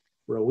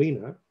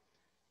 Rowena,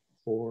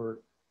 for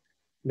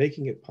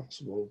making it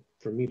possible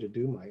for me to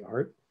do my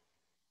art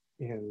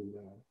and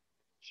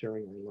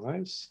sharing our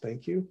lives.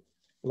 Thank you.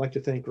 I'd like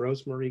to thank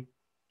Rosemary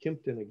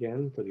Kimpton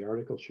again for the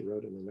article she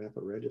wrote in the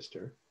Napa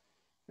Register.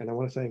 And I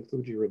want to thank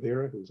Fuji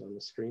Rivera, who's on the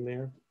screen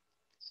there,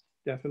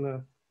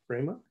 Stefana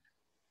Prema,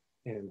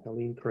 and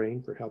Helene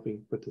Crane for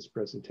helping put this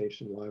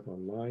presentation live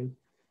online.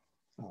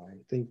 I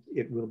think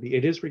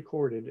it is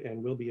recorded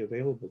and will be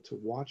available to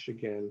watch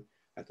again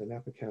at the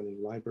Napa County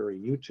Library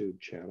YouTube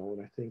channel.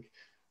 And I think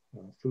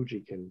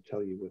Fuji can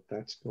tell you what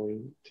that's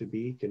going to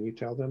be. Can you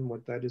tell them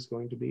what that is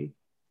going to be?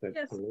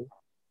 Yes.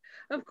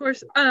 Of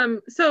course.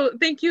 So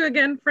thank you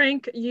again,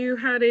 Frank. You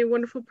had a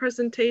wonderful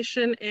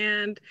presentation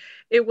and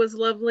it was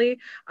lovely.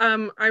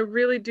 I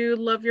really do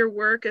love your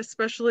work,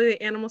 especially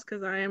the animals,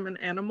 because I am an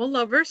animal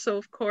lover. So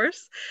of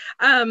course.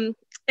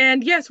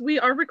 And yes, we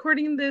are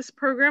recording this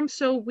program.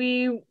 So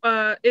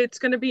it's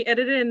going to be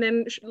edited and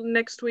then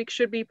next week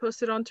should be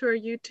posted onto our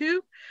YouTube.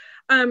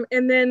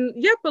 And then,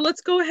 yeah, but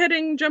let's go ahead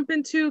and jump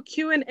into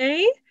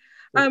Q&A.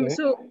 Okay.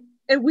 So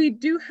we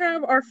do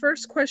have our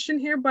first question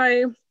here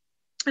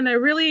and I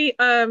really,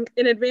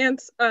 in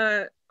advance,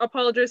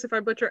 apologize if I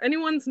butcher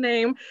anyone's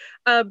name,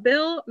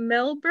 Bill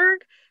Melberg,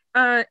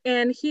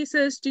 and he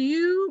says, do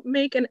you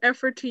make an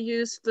effort to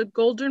use the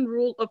golden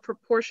rule of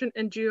proportion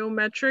and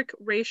geometric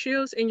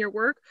ratios in your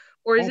work,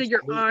 or is it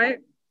your eye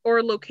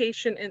or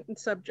location and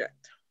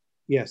subject?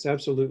 Yes,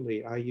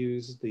 absolutely. I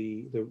use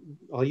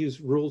I'll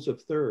use rules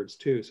of thirds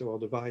too. So I'll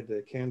divide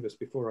the canvas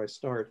before I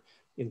start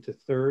into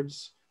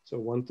thirds. So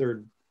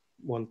 1/3,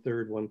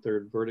 1/3,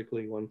 1/3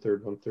 vertically,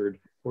 1/3, 1/3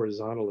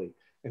 horizontally.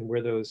 And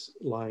where those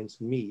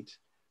lines meet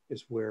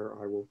is where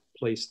I will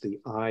place the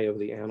eye of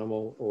the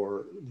animal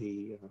or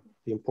the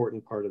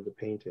important part of the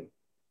painting.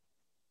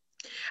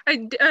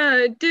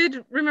 I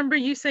did remember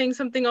you saying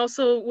something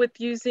also with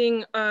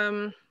using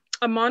a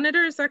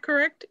monitor, is that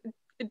correct?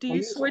 Do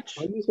you switch?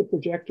 I use a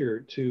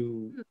projector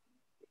to,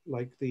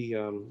 like the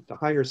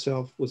higher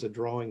self was a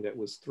drawing that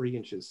was 3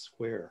 inches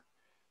square.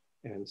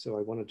 And so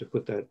I wanted to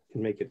put that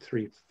and make it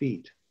 3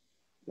 feet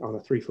on a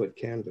 3-foot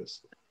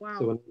canvas. Wow.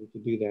 So in order to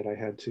do that, I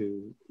had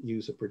to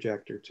use a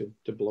projector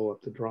to blow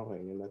up the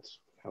drawing, and that's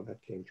how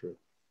that came true.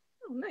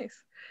 Oh,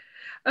 nice.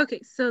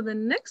 Okay, so the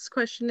next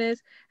question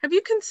is, have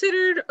you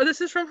considered, this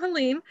is from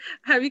Helene,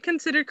 have you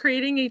considered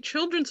creating a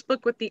children's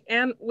book with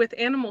with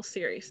animal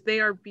series? They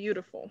are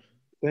beautiful.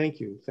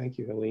 Thank you,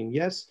 Helene.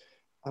 Yes,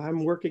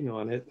 I'm working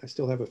on it. I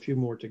still have a few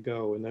more to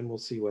go, and then we'll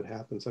see what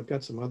happens. I've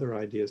got some other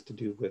ideas to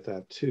do with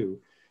that too,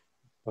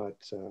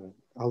 but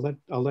I'll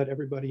let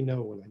everybody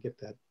know when I get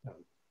that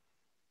done.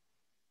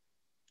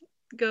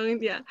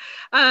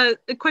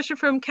 A question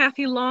from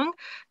Kathy Long.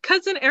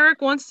 Cousin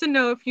Eric wants to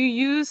know if you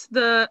use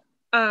the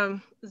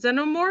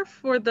xenomorph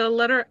for the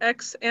letter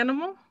X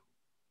animal.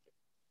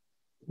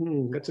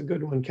 That's a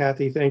good one,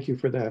 Kathy. Thank you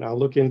for that. I'll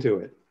look into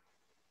it.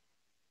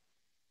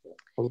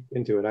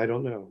 I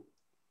don't know.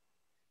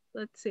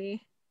 Let's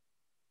see.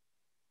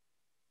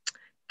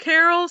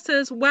 Carol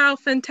says, wow,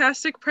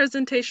 fantastic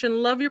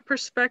presentation. Love your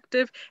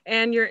perspective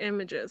and your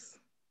images.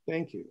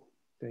 Thank you.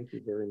 Thank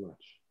you very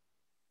much.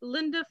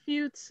 Linda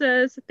Feud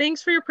says,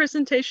 thanks for your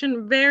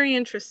presentation. Very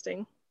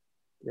interesting.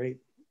 Great.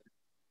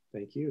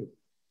 Thank you.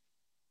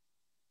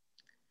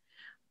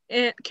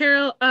 And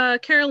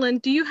Carolyn,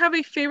 do you have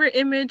a favorite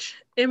image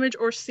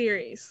or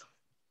series?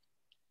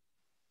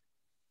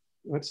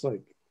 That's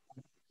like,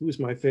 who's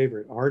my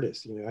favorite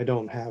artist? You know, I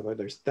don't have,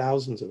 there's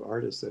thousands of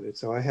artists at it,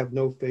 so I have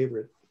no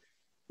favorite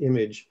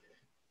image.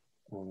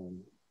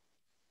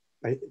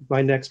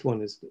 My next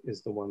one is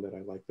the one that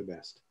I like the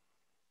best.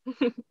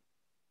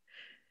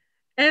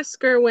 S.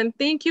 Gerwin,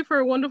 thank you for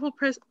a wonderful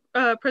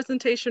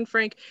presentation,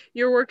 Frank.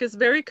 Your work is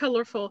very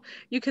colorful.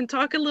 You can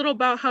talk a little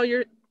about how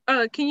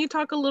can you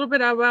talk a little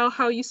bit about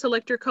how you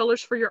select your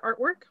colors for your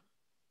artwork?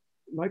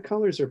 My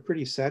colors are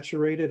pretty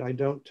saturated. I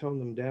don't tone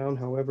them down.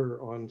 However,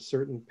 on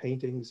certain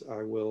paintings,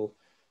 I will,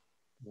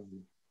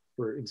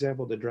 for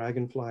example, the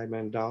dragonfly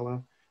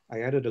mandala,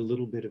 I added a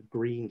little bit of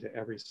green to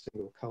every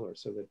single color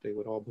so that they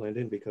would all blend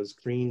in, because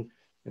green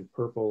and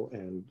purple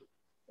and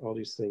all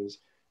these things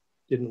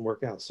didn't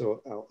work out.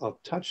 So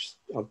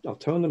I'll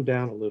tone them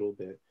down a little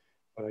bit,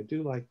 but I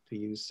do like to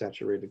use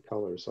saturated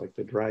colors. Like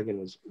the dragon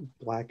is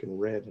black and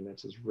red, and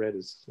that's as red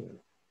as, you know,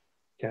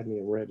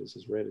 cadmium red is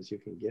as red as you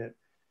can get.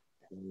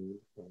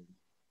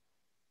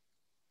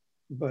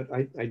 But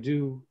I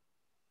do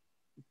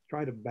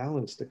try to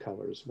balance the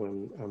colors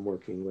when I'm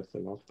working with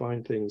them. I'll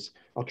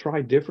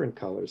try different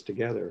colors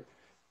together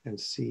and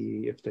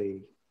see if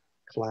they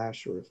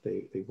clash or if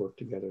they work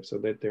together, so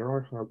that they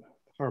are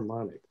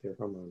harmonic. They're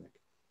harmonic.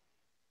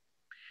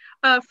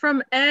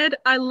 From Ed,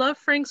 I love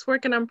Frank's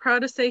work and I'm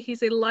proud to say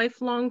he's a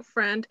lifelong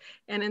friend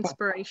and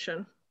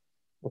inspiration.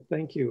 Well,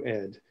 thank you,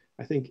 Ed.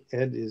 I think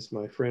Ed is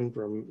my friend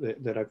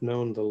that I've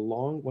known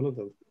one of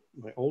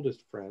my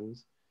oldest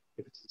friends,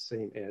 if it's the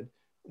same Ed,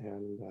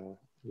 and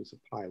who's a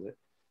pilot,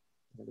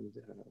 and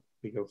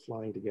we go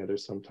flying together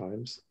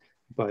sometimes.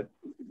 But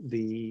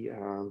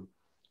known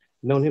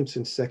him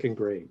since second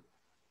grade.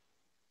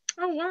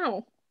 Oh,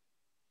 wow.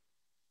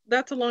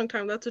 That's a long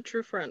time. That's a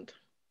true friend.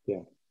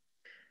 Yeah.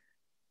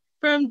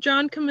 From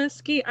John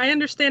Comiskey, I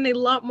understand a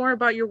lot more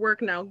about your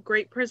work now.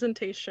 Great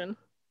presentation.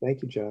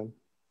 Thank you, John.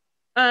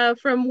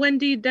 From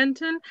Wendy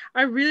Denton,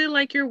 I really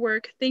like your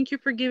work. Thank you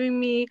for giving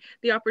me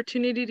the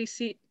opportunity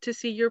to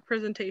see your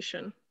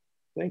presentation.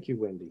 Thank you,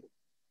 Wendy.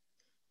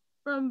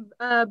 From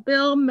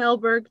Bill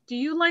Melberg, do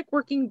you like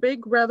working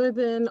big rather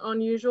than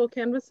on usual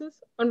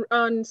canvases?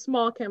 On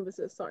small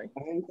canvases, sorry.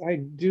 I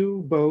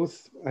do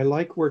both. I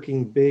like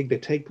working big. They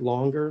take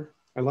longer.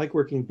 I like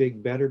working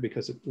big better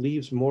because it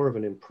leaves more of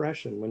an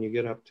impression when you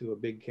get up to a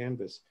big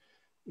canvas.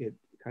 It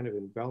kind of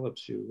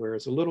envelops you.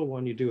 Whereas a little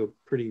one, you do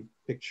a pretty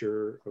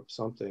picture of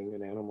something,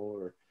 an animal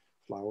or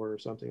flower or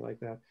something like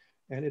that.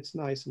 And it's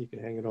nice and you can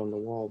hang it on the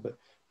wall, but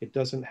it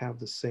doesn't have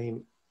the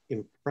same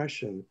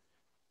impression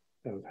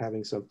of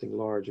having something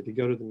large. If you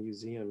go to the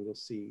museum, you'll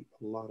see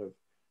a lot of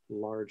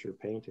larger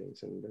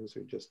paintings and those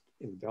are just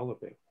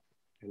enveloping.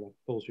 And that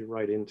pulls you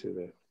right into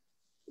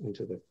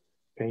the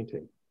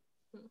painting.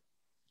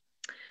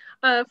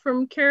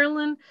 From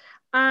Carolyn,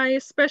 I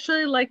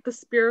especially like the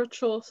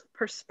spiritual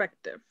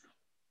perspective.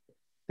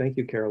 Thank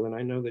you, Carolyn.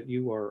 I know that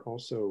you are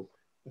also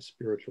a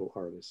spiritual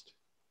artist,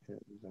 and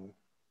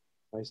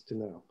nice to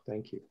know.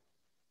 Thank you.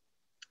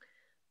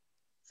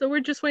 So we're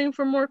just waiting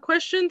for more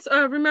questions.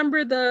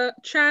 Remember the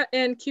chat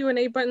and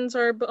Q&A buttons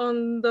are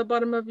on the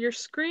bottom of your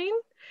screen.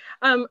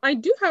 I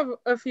do have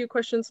a few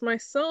questions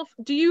myself.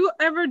 Do you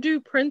ever do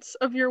prints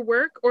of your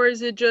work, or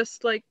is it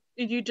just like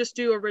you just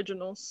do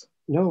originals?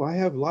 No, I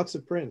have lots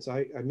of prints.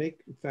 In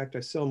fact, I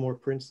sell more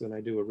prints than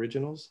I do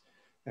originals.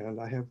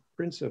 And I have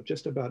prints of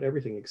just about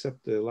everything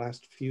except the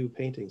last few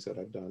paintings that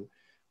I've done.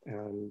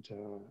 And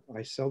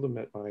I sell them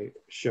at my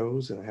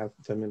shows and I have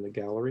them in the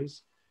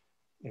galleries.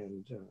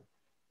 And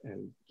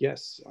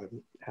yes,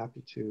 I'm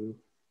happy to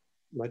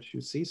let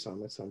you see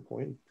some at some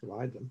point and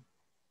provide them.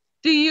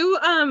 Do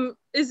you,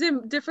 is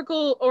it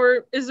difficult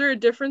or is there a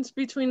difference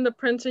between the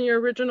prints and your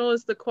original?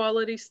 Is the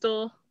quality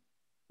still?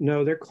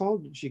 No, they're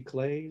called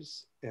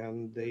giclées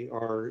and they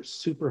are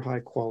super high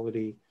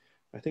quality.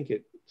 I think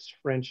it's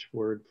French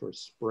word for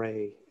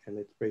spray, and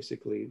it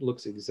basically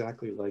looks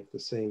exactly like the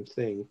same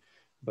thing,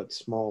 but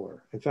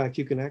smaller. In fact,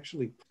 you can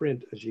actually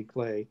print a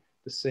giclée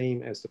the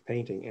same as the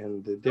painting,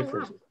 and the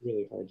difference is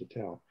really hard to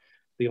tell.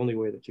 The only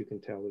way that you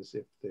can tell is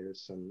if there's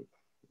some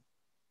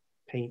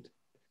paint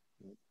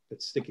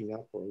that's sticking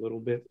up or a little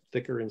bit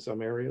thicker in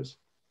some areas,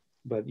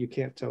 but you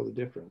can't tell the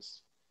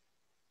difference.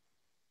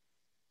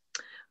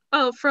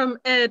 Oh, from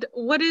Ed,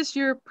 what is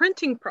your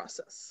printing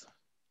process?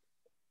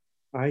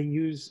 I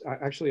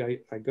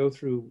go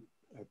through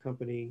a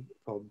company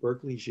called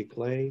Berkeley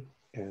Giclée,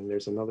 and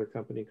there's another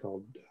company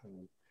called,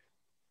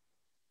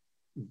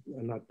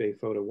 not Bay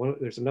Photo,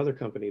 there's another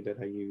company that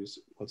I use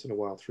once in a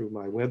while through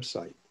my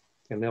website,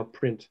 and they'll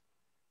print,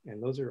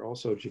 and those are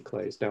also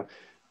giclées. Now,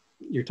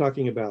 you're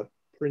talking about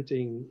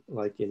printing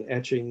like in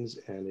etchings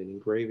and in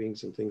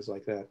engravings and things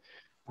like that.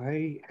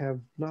 I have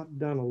not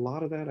done a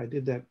lot of that. I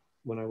did that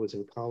when I was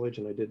in college,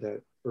 and I did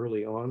that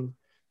early on.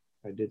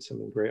 I did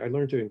some I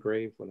learned to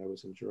engrave when I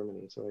was in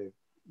Germany.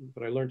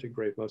 But I learned to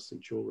engrave mostly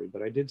jewelry,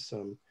 but I did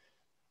some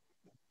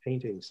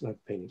paintings, not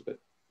paintings, but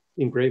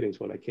engravings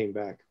when I came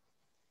back.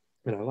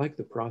 And I like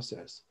the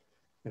process.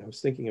 And I was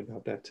thinking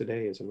about that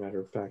today, as a matter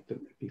of fact, that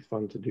it'd be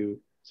fun to do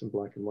some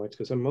black and whites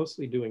because I'm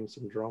mostly doing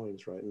some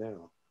drawings right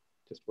now,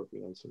 just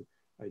working on some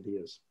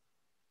ideas.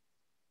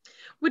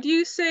 Would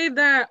you say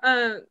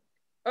that,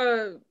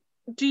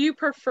 do you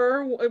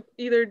prefer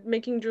either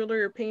making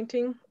jewelry or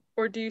painting?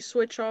 Or do you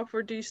switch off,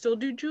 or do you still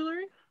do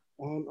jewelry?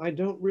 I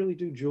don't really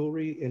do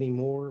jewelry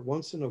anymore.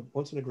 Once in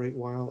a great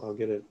while, I'll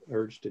get an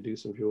urge to do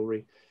some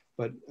jewelry,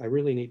 but I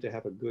really need to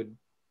have a good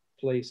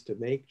place to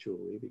make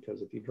jewelry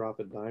because if you drop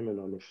a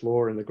diamond on the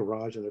floor in the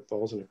garage and it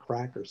falls in a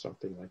crack or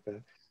something like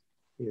that,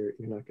 you're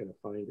not going to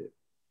find it.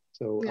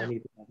 So yeah. I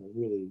need to have a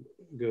really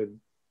good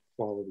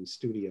quality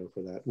studio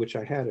for that, which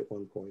I had at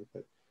one point,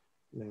 but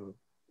now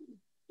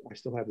I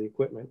still have the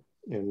equipment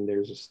and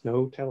there's just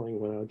no telling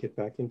when I'll get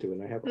back into it.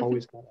 And I have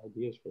always got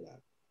ideas for that.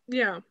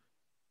 Yeah.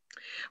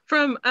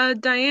 From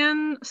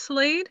Diane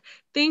Slade,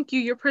 thank you.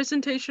 Your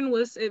presentation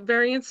was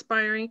very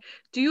inspiring.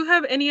 Do you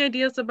have any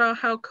ideas about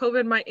how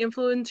COVID might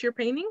influence your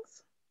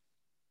paintings?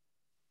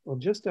 Well,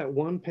 just that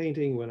one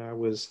painting when I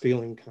was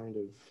feeling kind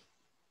of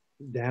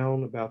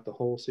down about the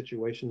whole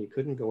situation, you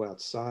couldn't go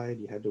outside,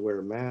 you had to wear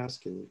a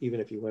mask, and even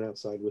if you went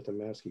outside with a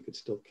mask, you could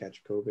still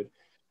catch COVID.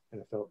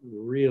 And I felt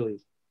really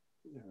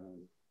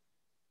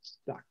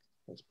stuck,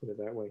 let's put it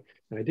that way.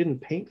 And I didn't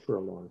paint for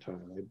a long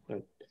time.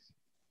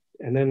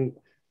 And then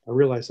I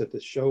realized that the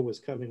show was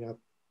coming up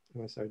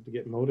and I started to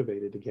get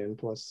motivated again.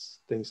 Plus,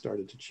 things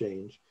started to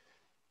change.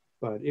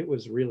 But it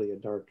was really a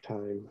dark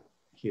time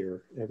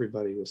here.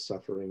 Everybody was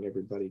suffering.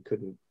 Everybody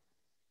couldn't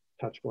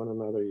touch one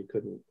another. You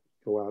couldn't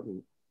go out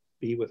and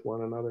be with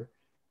one another.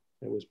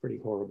 It was pretty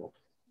horrible.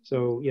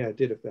 So yeah, it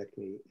did affect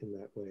me in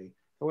that way.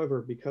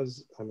 However,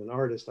 because I'm an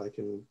artist, I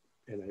can,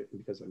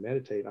 because I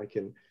meditate, I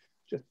can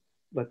just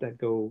let that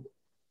go,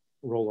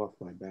 roll off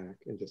my back,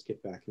 and just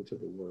get back into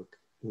the work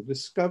and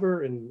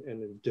discover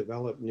and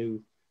develop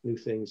new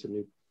things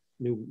and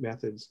new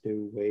methods,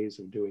 new ways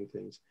of doing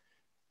things.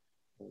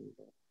 And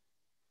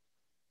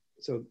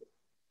so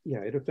yeah,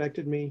 it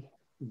affected me,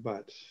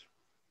 but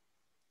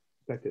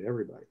affected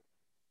everybody.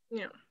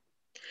 Yeah.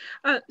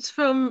 It's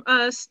from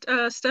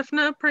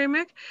Stefna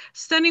Pramick.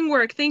 Stunning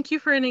work. Thank you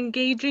for an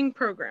engaging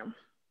program.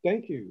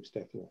 Thank you,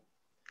 Stephanie.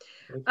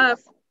 Thank you.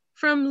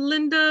 From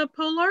Linda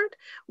Pollard.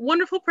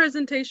 Wonderful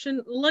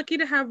presentation. Lucky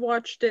to have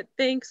watched it.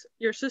 Thanks,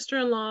 your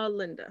sister-in-law,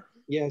 Linda.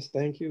 Yes,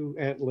 thank you,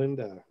 Aunt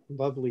Linda.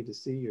 Lovely to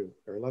see you,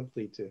 or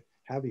lovely to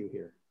have you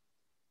here.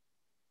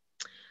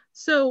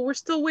 So we're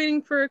still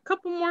waiting for a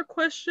couple more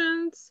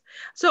questions.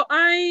 So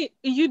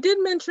you did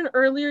mention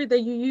earlier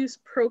that you use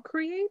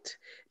Procreate.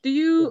 Do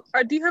you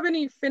have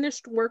any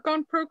finished work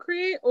on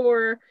Procreate,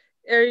 or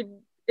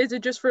is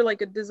it just for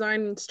like a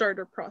design and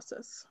starter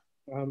process?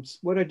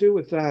 What I do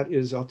with that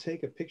is I'll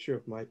take a picture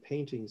of my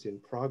paintings in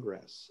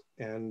progress,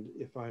 and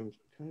if I'm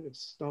kind of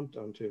stumped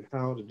onto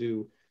how to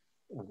do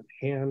a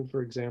hand,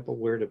 for example,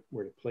 where to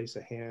place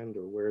a hand,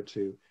 or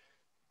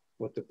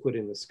what to put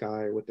in the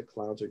sky, what the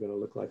clouds are going to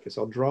look like, is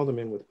I'll draw them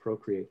in with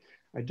Procreate.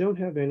 I don't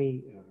have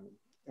any,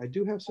 I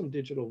do have some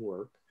digital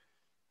work,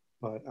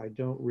 but I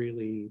don't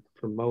really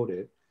promote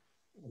it.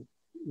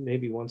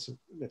 Maybe once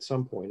at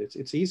some point.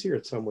 It's easier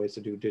in some ways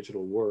to do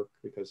digital work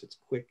because it's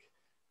quick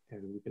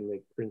and you can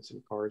make prints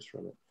and cards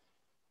from it.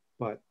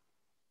 But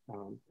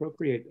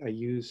Procreate I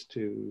use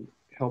to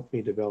help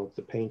me develop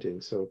the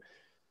painting. So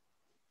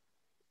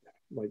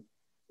like,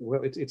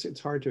 well, it's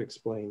hard to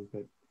explain,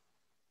 but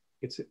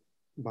it's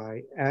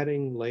by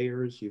adding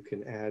layers, you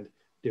can add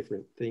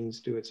different things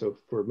to it. So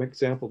for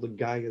example, the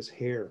Gaia's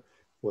hair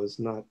was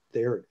not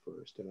there at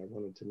first, and I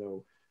wanted to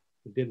know,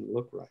 it didn't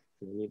look right,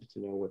 and I needed to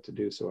know what to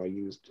do. So I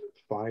used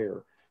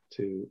fire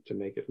to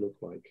make it look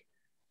like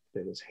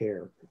it was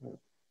hair.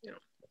 Yeah.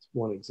 That's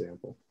one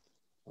example.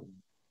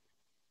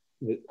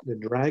 The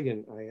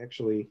dragon, I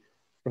actually,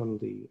 from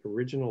the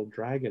original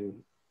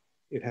dragon,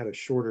 it had a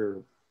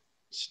shorter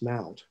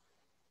snout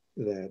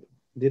that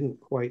didn't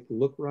quite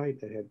look right.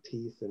 It had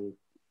teeth and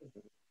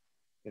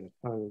a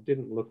tongue. It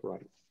didn't look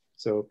right.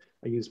 So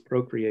I used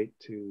Procreate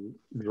to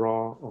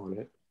draw on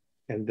it.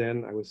 And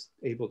then I was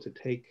able to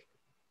take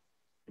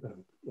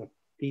a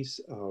piece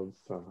of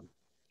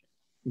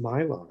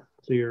mylar,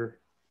 clear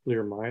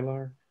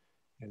mylar,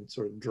 and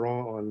sort of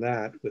draw on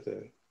that with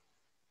a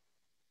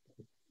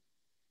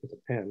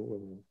pen,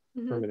 with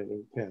a permanent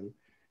ink pen.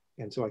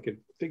 And so I could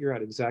figure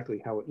out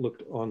exactly how it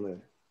looked on the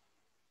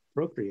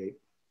Procreate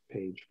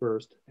page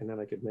first, and then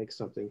I could make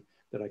something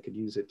that I could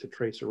use it to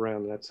trace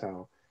around. That's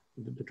how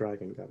the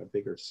dragon got a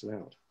bigger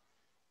snout.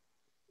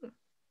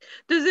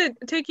 Does it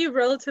take you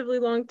relatively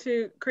long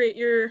to create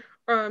your,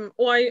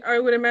 well, I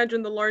would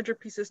imagine the larger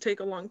pieces take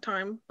a long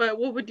time, but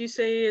what would you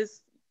say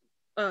is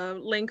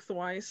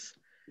lengthwise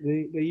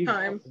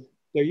time?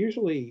 They're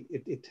usually,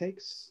 it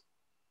takes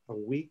a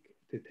week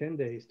to 10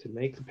 days to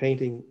make the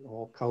painting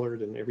all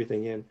colored and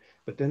everything in,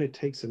 but then it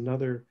takes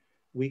another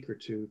week or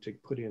two to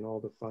put in all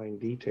the fine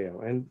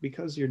detail. And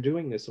because you're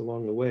doing this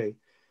along the way,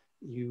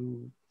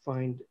 you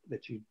find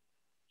that you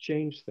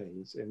change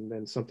things, and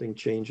then something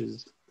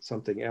changes,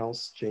 something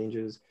else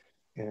changes,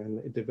 and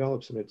it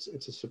develops, and it's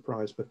a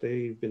surprise, but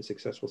they've been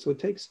successful. So it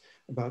takes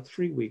about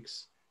 3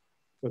 weeks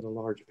for the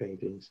large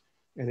paintings,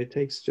 and it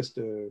takes just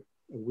a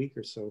week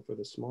or so for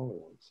the smaller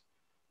ones.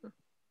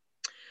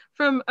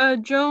 From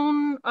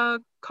Joan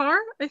Carr,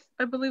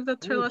 I believe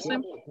that's her last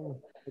name.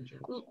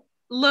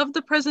 Love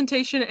the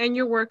presentation and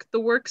your work. The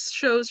work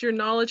shows your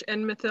knowledge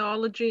and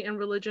mythology and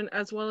religion,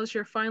 as well as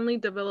your finely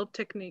developed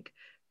technique.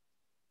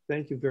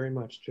 Thank you very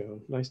much,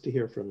 Joan. Nice to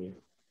hear from you.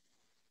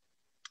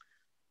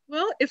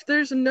 Well, if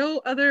there's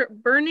no other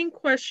burning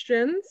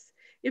questions,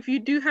 if you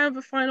do have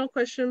a final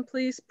question,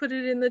 please put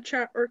it in the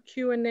chat or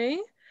Q&A.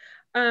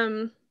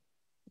 But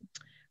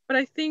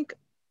I think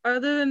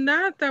other than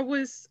that, that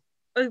was,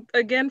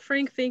 again,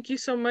 Frank, thank you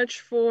so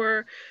much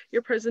for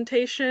your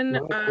presentation.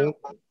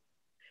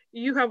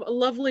 You have a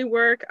lovely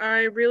work.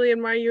 I really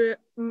admire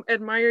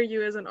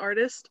you as an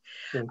artist.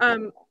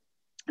 Do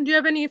you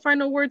have any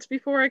final words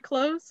before I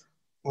close?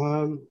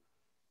 I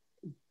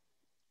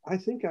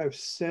think I've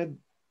said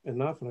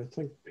enough, and I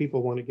think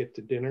people want to get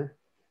to dinner.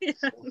 Yeah.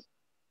 So,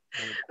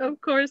 of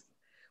course.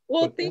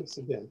 Well, thanks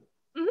again.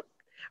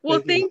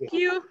 Well, thank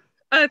you.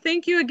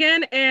 Thank you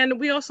again. And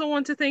we also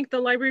want to thank the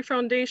Library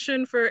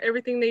Foundation for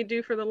everything they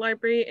do for the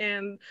library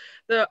and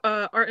the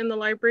Art in the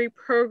Library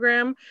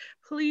program.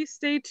 Please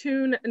stay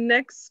tuned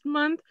next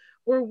month,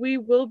 where we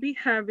will be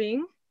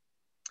having,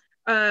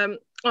 on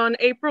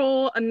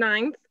April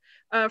 9th,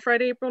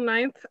 Friday, April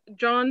 9th,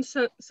 John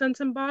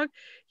Sensenbach.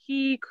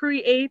 He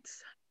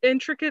creates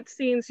intricate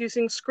scenes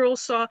using scroll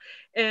saw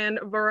and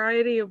a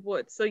variety of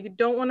wood. So you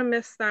don't want to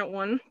miss that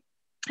one.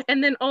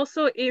 And then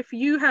also, if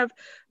you have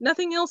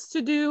nothing else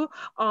to do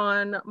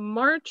on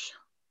March,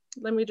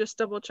 let me just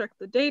double check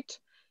the date.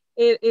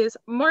 It is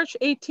March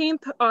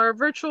 18th, our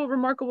virtual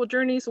Remarkable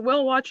Journeys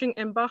Whale Watching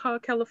in Baja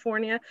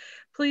California.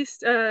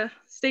 Please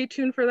stay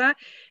tuned for that.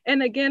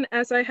 And again,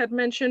 as I had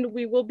mentioned,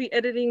 we will be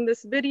editing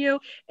this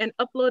video and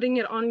uploading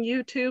it on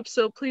YouTube.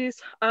 So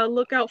please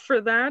look out for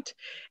that.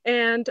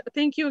 And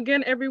thank you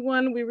again,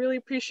 everyone. We really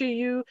appreciate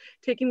you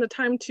taking the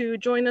time to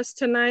join us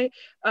tonight.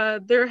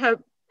 There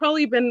have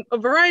probably been a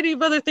variety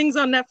of other things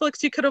on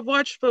Netflix you could have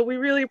watched, but we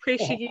really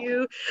appreciate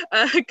you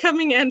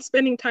coming and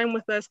spending time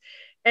with us.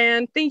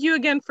 And thank you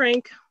again,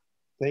 Frank.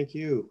 Thank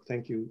you.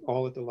 Thank you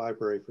all at the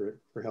library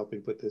for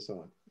helping put this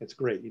on. It's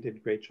great. You did a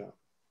great job.